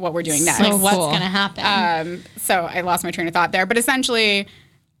what we're doing next. What's going to happen. So I lost my train of thought there, but essentially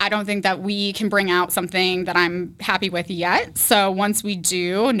I don't think that we can bring out something that I'm happy with yet. So once we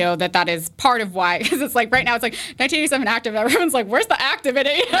do, know that that is part of why, because it's like right now it's like 1987 active. Everyone's like, where's the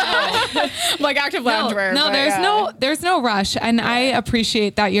activity? Like active loungewear. No, there's no rush. And I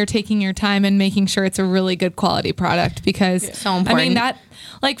appreciate that you're taking your time and making sure it's a really good quality product, because so important. I mean that,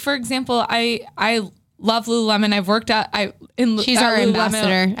 like, for example, I love Lululemon. I've worked at She's our Lululemon.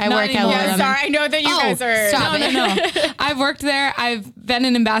 ambassador. I work at Lululemon. Yeah, sorry, I know that you guys are. Stop it. No. I've worked there. I've been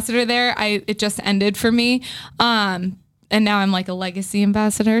an ambassador there. It just ended for me. And now I'm like a legacy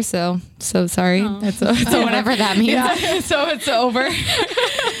ambassador. So sorry. So whatever that means. Yeah. So it's over.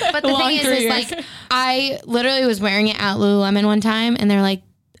 But the thing is like, I literally was wearing it at Lululemon one time, and they're like,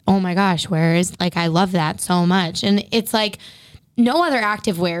 oh my gosh, like, I love that so much. And it's like, no other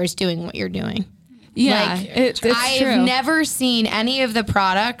active wear is doing what you're doing. Yeah, like, it's I've true. never seen any of the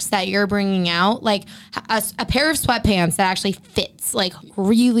products that you're bringing out, like a pair of sweatpants that actually fits like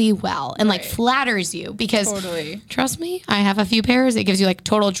really well and like flatters you, because trust me, I have a few pairs. It gives you like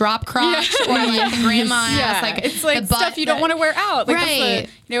total drop crotch or like the grandma ass, like it's like the stuff you don't want to wear out. Like right.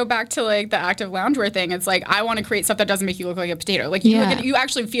 Back to like the active loungewear thing. It's like, I want to create stuff that doesn't make you look like a potato. Like you look at, you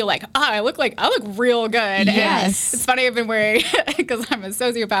actually feel like, I look real good. Yes. And it's funny, I've been wearing, because I'm a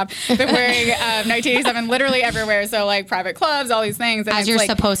sociopath, I've been wearing 1987 literally everywhere. So like private clubs, all these things. And as you're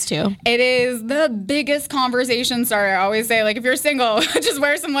supposed to. It is the biggest conversation starter. I always say, like, if you're single, just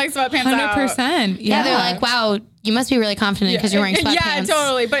wear some like sweatpants 100%. Yeah, they're like, wow, you must be really confident because you're wearing sweatpants. Yeah,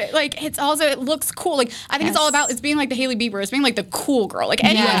 totally. But like, it's also, it looks cool. Like, I think it's all about, it's being like the Hailey Bieber. It's being like the cool girl. Like,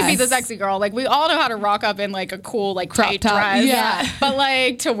 anyone can be the sexy girl. Like, we all know how to rock up in like a cool like tight dress. Yeah. But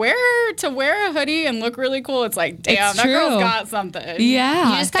like to wear a hoodie and look really cool, it's like, damn, that girl's got something.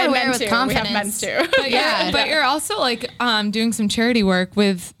 Yeah. You just gotta wear it with confidence. We have men's too. But you're also like doing some charity work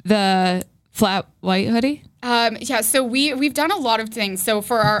with the flat white hoodie. So we've done a lot of things. So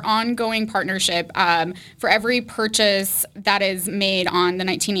for our ongoing partnership, for every purchase that is made on the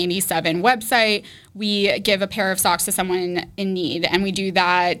 1987 website, we give a pair of socks to someone in need, and we do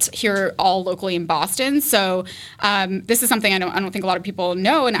that here all locally in Boston. So this is something I don't think a lot of people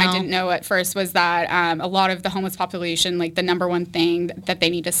know, and I didn't know at first, was that a lot of the homeless population, like the number one thing that they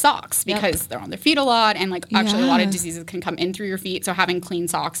need is socks, because they're on their feet a lot, and like actually a lot of diseases can come in through your feet. So having clean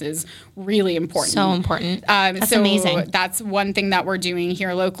socks is really important. So important. That's so amazing. That's one thing that we're doing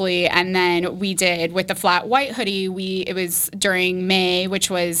here locally. And then we did with the flat white hoodie, it was during May, which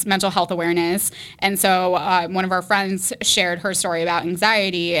was mental health awareness. And so one of our friends shared her story about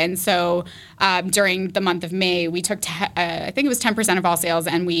anxiety. And so during the month of May, we took, I think it was 10% of all sales,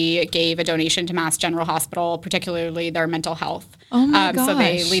 and we gave a donation to Mass General Hospital, particularly their mental health. Oh my gosh. So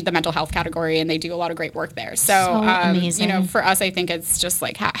they lead the mental health category, and they do a lot of great work there. So amazing. For us, I think it's just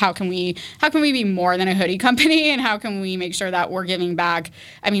like, how can we be more than a hoodie company, and how can we make sure that we're giving back,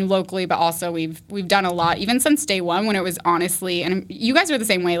 I mean, locally, but also we've done a lot, even since day one, when it was honestly, and you guys are the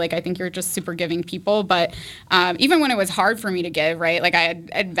same way, like, I think you're just super giving people, but even when it was hard for me to give, right, like I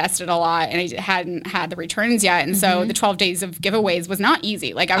had invested a lot, and I hadn't had the returns yet, and so the 12 days of giveaways was not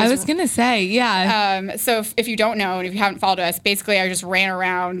easy. Like I was gonna say, yeah. So if you don't know, and if you haven't followed us, basically I just ran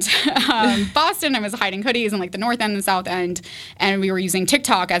around Boston. I was hiding hoodies in like the north end and south end, and we were using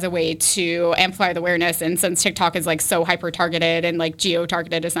TikTok as a way to amplify the awareness. And since TikTok is like so hyper targeted and like geo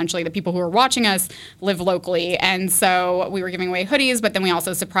targeted, essentially the people who are watching us live locally, and so we were giving away hoodies, but then we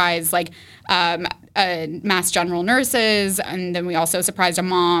also surprised like Mass General nurses, and then we also surprised a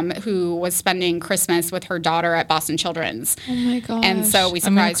mom who was spending Christmas with her daughter at Boston Children's. Oh my gosh! And so we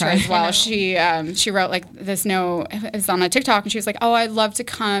surprised her as well. She wrote like this note, it's on a TikTok, and she was like, "Oh, I'd love to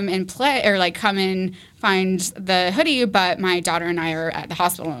come and play, or like come and find the hoodie, but my daughter and I are at the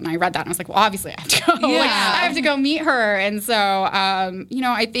hospital." And I read that, and I was like, "Well, obviously I have to go. Yeah. Like, I have to go meet her." And so,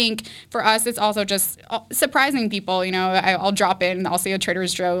 I think for us, it's also just surprising people. I'll drop in, I'll see a Trader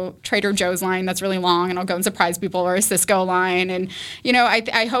Joe's line that's really long, and I'll go and surprise people, or a Cisco line. And,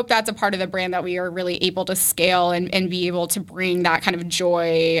 I hope that's a part of the brand that we are really able to scale and be able to bring that kind of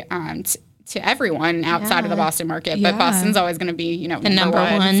joy to everyone outside of the Boston market. But Boston's always going to be, the number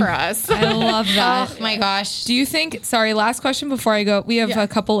one for us. I love that. Oh my gosh. Do you think, sorry, last question before I go. We have a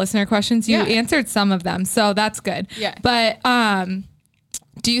couple listener questions. You answered some of them, so that's good. Yeah. But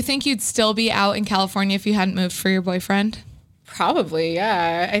do you think you'd still be out in California if you hadn't moved for your boyfriend? Probably,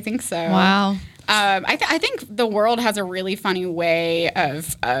 yeah. I think so. Wow. I think the world has a really funny way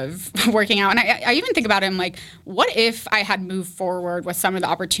of working out. And I even think about it, I'm like, what if I had moved forward with some of the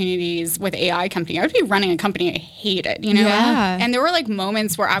opportunities with AI company? I would be running a company I hated, you know? Yeah. And there were like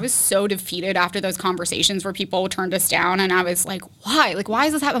moments where I was so defeated after those conversations where people turned us down. And I was like, why? Like, why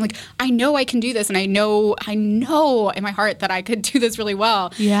is this happening? Like, I know I can do this. And I know in my heart that I could do this really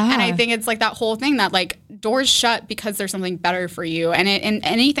well. Yeah. And I think it's like that whole thing that like doors shut because there's something better for you. And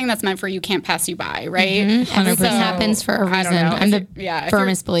anything that's meant for you can't pass you by, right? Mm-hmm. Everything happens for a reason. I'm the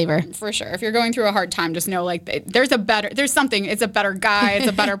firmest believer. For sure. If you're going through a hard time, just know like there's something. It's a better guy. It's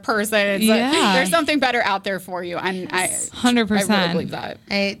a better person. There's something better out there for you. And 100%. I really believe that.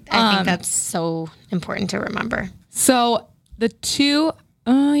 I think that's so important to remember. So the two,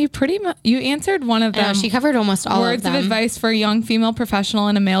 you answered one of them. She covered almost all words of them. Words of advice for a young female professional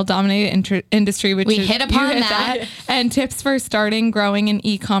in a male-dominated industry, which we hit upon that. And tips for starting, growing an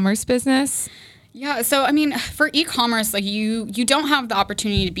e-commerce business. Yeah. So, I mean, for e-commerce, like you don't have the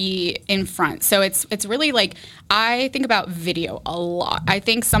opportunity to be in front. So it's really like, I think about video a lot. I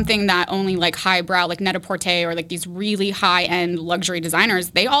think something that only like highbrow, like Net-a-Porter or like these really high-end luxury designers,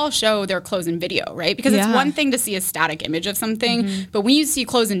 they all show their clothes in video, right? Because it's one thing to see a static image of something, but when you see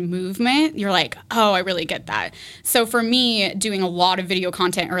clothes in movement, you're like, oh, I really get that. So for me, doing a lot of video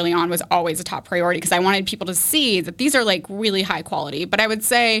content early on was always a top priority because I wanted people to see that these are like really high quality. But I would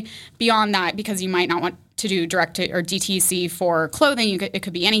say beyond that, because you might not want to do direct to, or DTC for clothing, it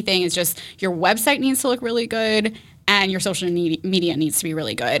could be anything. It's just your website needs to look really good and your social media needs to be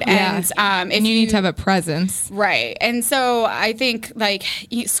really good. Yeah. And if you need to have a presence. Right. And so I think like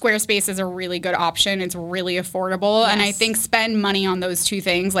Squarespace is a really good option. It's really affordable. Yes. And I think spend money on those two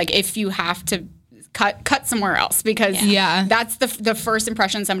things. Like if you have to cut somewhere else, because that's the first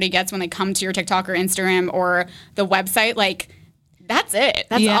impression somebody gets when they come to your TikTok or Instagram or the website. Like, that's it.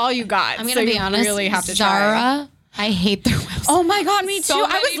 That's all you got. I'm going to be honest. Really have to Zara, I hate their website. Oh my God, me too.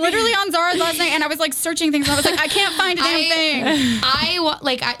 I was literally on Zara last night and I was like searching things. And I was like, I can't find a damn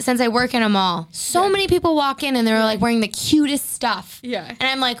thing. Since I work in a mall, so many people walk in and they're like wearing the cutest stuff. Yeah. And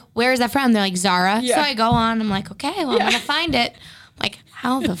I'm like, where is that from? They're like, Zara. Yeah. So I go on. I'm like, okay, well, I'm going to find it. Like,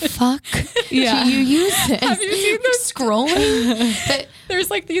 how the fuck do you use this? Have you seen this? Scrolling?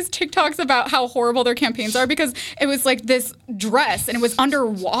 There's like these TikToks about how horrible their campaigns are because it was like this dress and it was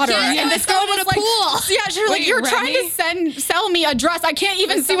underwater. Yeah, and this girl was like, pool. Yeah, she was like, you're trying to sell me a dress. I can't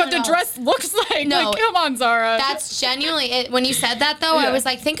even see what the dress looks like. No. Like, come on, Zara. That's genuinely it. When you said that though, I was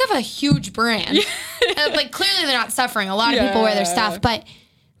like, think of a huge brand. Like clearly they're not suffering. A lot of people wear their stuff, but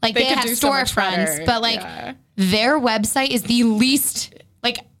like they have storefronts, but like their website is the least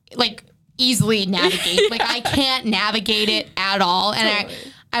like easily navigate. Like I can't navigate it at all. And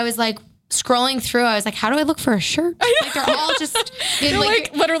I was like scrolling through, I was like, how do I look for a shirt? Like they're all just they're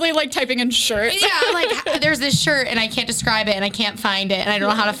like literally like typing in shirt. Yeah, like there's this shirt and I can't describe it and I can't find it and I don't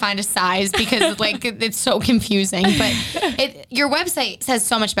know how to find a size because like it's so confusing. But your website says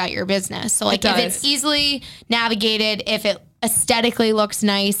so much about your business. So like if it's easily navigated, if it aesthetically looks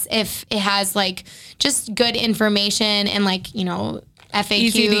nice, if it has like just good information and like, you know, FAQs,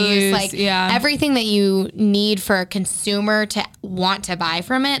 easy to use, like everything that you need for a consumer to want to buy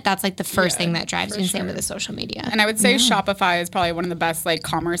from it. That's like the first thing that drives you. Same with the social media. And I would say Shopify is probably one of the best like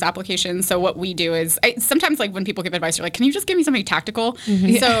commerce applications. So what we do is sometimes like when people give advice, you're like, can you just give me something tactical?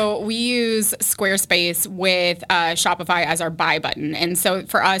 Mm-hmm. So we use Squarespace with Shopify as our buy button. And so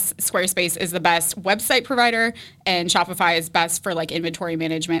for us, Squarespace is the best website provider and Shopify is best for like inventory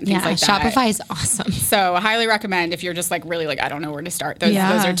management, things like that. Shopify is awesome. So I highly recommend if you're just like really like, I don't know where to start. Those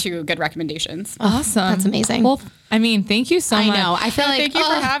are two good recommendations. Awesome. That's amazing. Well, I mean, thank you so much. I know. I feel like thank you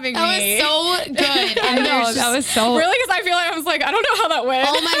for having me. That was so good. I know that was so really because I feel like I was like I don't know how that went.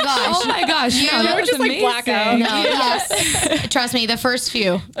 Oh my gosh. Oh my gosh. No, that was just amazing. Like blackout. No, yes. Trust me, the first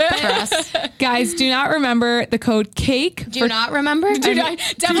few for us. Guys, do not remember the code CAKE. Do not remember? I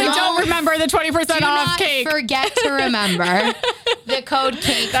definitely don't remember the 20% off cake. Forget to remember the code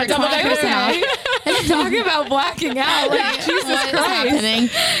CAKE for 20% off. Talking about blacking out. Like, Jesus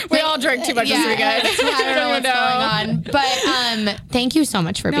Christ. We all drank too much this weekend. I don't know what's going on. But thank you so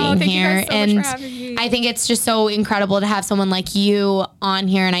much for being here. You guys so much for having me. I think it's just so incredible to have someone like you on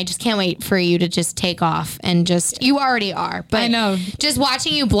here. And I just can't wait for you to just take off and just, you already are. But I know. Just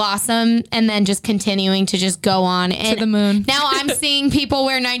watching you blossom and then just continuing to just go on. And to the moon. Now I'm seeing people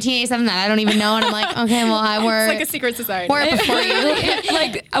wear 1987 that I don't even know. And I'm like, okay, well, I wore. It's like a secret society. Wore it before you.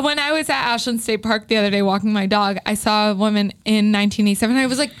 Like when I was at Ashland State Park the other day walking my dog, I saw a woman in 1987. I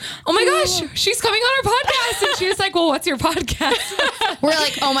was like, oh my gosh, she's coming on our podcast. And she was like, well, what's your podcast? We're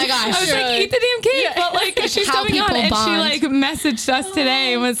like, oh my gosh. I was like, eat the damn cake. But like she's How coming on people and bond. she like messaged us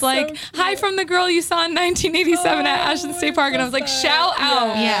today and was like, "Hi from the girl you saw in 1987 at Ashland State Park," and I was like, "Shout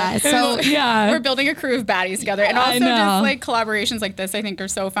out!" Yeah. So Yeah, We're building a crew of baddies together, and also just like collaborations like this, I think are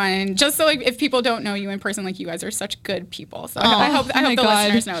so fun. Just so like if people don't know you in person, like you guys are such good people. So I hope the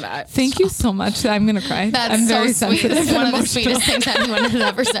listeners know that. Thank you so much. I'm gonna cry. that's I'm so very sweet. sensitive. It's one and of the emotional. sweetest things anyone has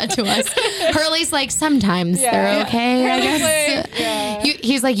ever said to us. Hurley's like, sometimes they're okay, I Hurley's guess. like, yeah.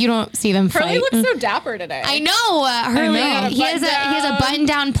 He's like, you don't see them Hurley fight. looks so dapper today. I know, Hurley. know. He has a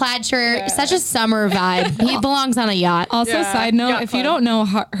button-down plaid shirt. Such a summer vibe. He belongs on a yacht. Also, Yeah, side note, yacht if you club. don't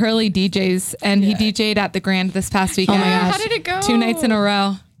know, Hurley DJs, and he DJ'd at the Grand this past weekend. Oh my gosh. How did it go? 2 nights in a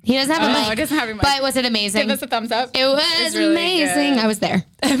row. He doesn't have a mic. It doesn't have a mic. But was it amazing? Give us a thumbs up. It was It's really amazing. good. I was there.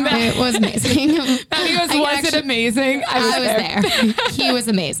 It was amazing. He goes, was it amazing? I was there. He was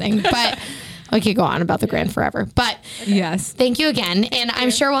amazing. But we could go on about the Grand forever. But Yes. thank you again. And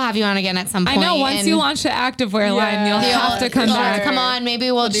I'm sure we'll have you on again at some I point. know once and you launch the activewear line, you'll have to come you'll have back. to come on. Maybe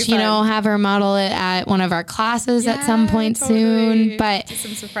we'll be just, fun. have her model it at one of our classes at some point soon. But Do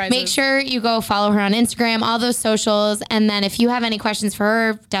some surprises. make sure you go follow her on Instagram, all those socials. And then if you have any questions for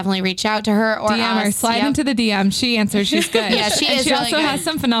her, definitely reach out to her or DM her. us. Slide Yep. into the DM. She answers. She's good. Yeah, she and is she really also good. has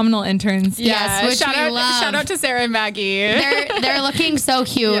some phenomenal interns. Yes, which we love. Shout out to Sarah and Maggie. They're looking so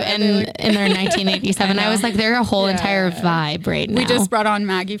cute Yeah, in they look- in their 1987. I was like, they're a whole entire vibe right now. We just brought on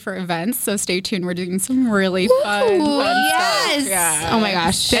Maggie for events, so stay tuned. We're doing some really fun yes. stuff. Yeah. Oh my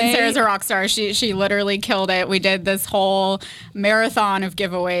gosh. And Sarah's a rock star. She literally killed it. We did this whole marathon of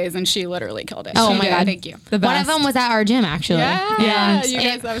giveaways, and she literally killed it. Oh She my did. God. Thank you. The One best. of them was at our gym, actually. Yeah, And you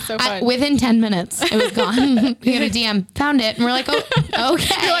guys, that was so I- fun. within 10 minutes, it was gone. We got a DM, found it, and we're like, oh,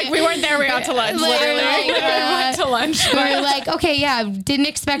 okay. You're like, we weren't there. We got to lunch. Literally. Like, We went to lunch. we were like, okay, yeah, didn't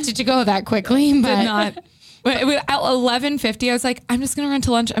expect it to go that quickly, but Did not. At 11:50, I was like, I'm just gonna run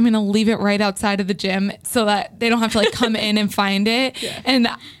to lunch. I'm gonna leave it right outside of the gym so that they don't have to like come in and find it. And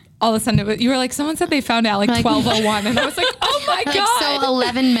all of a sudden, you were like, someone said they found it at like 12:01, and I was like, oh my like, god. so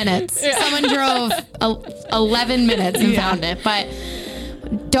 11 minutes. Someone drove 11 minutes and found it. But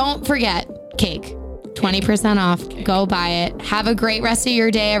don't forget, cake. 20% off. Go buy it. Have a great rest of your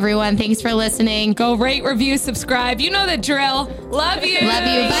day, everyone. Thanks for listening. Go rate, review, subscribe. You know the drill. Love you. Love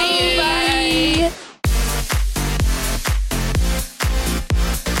you. Bye.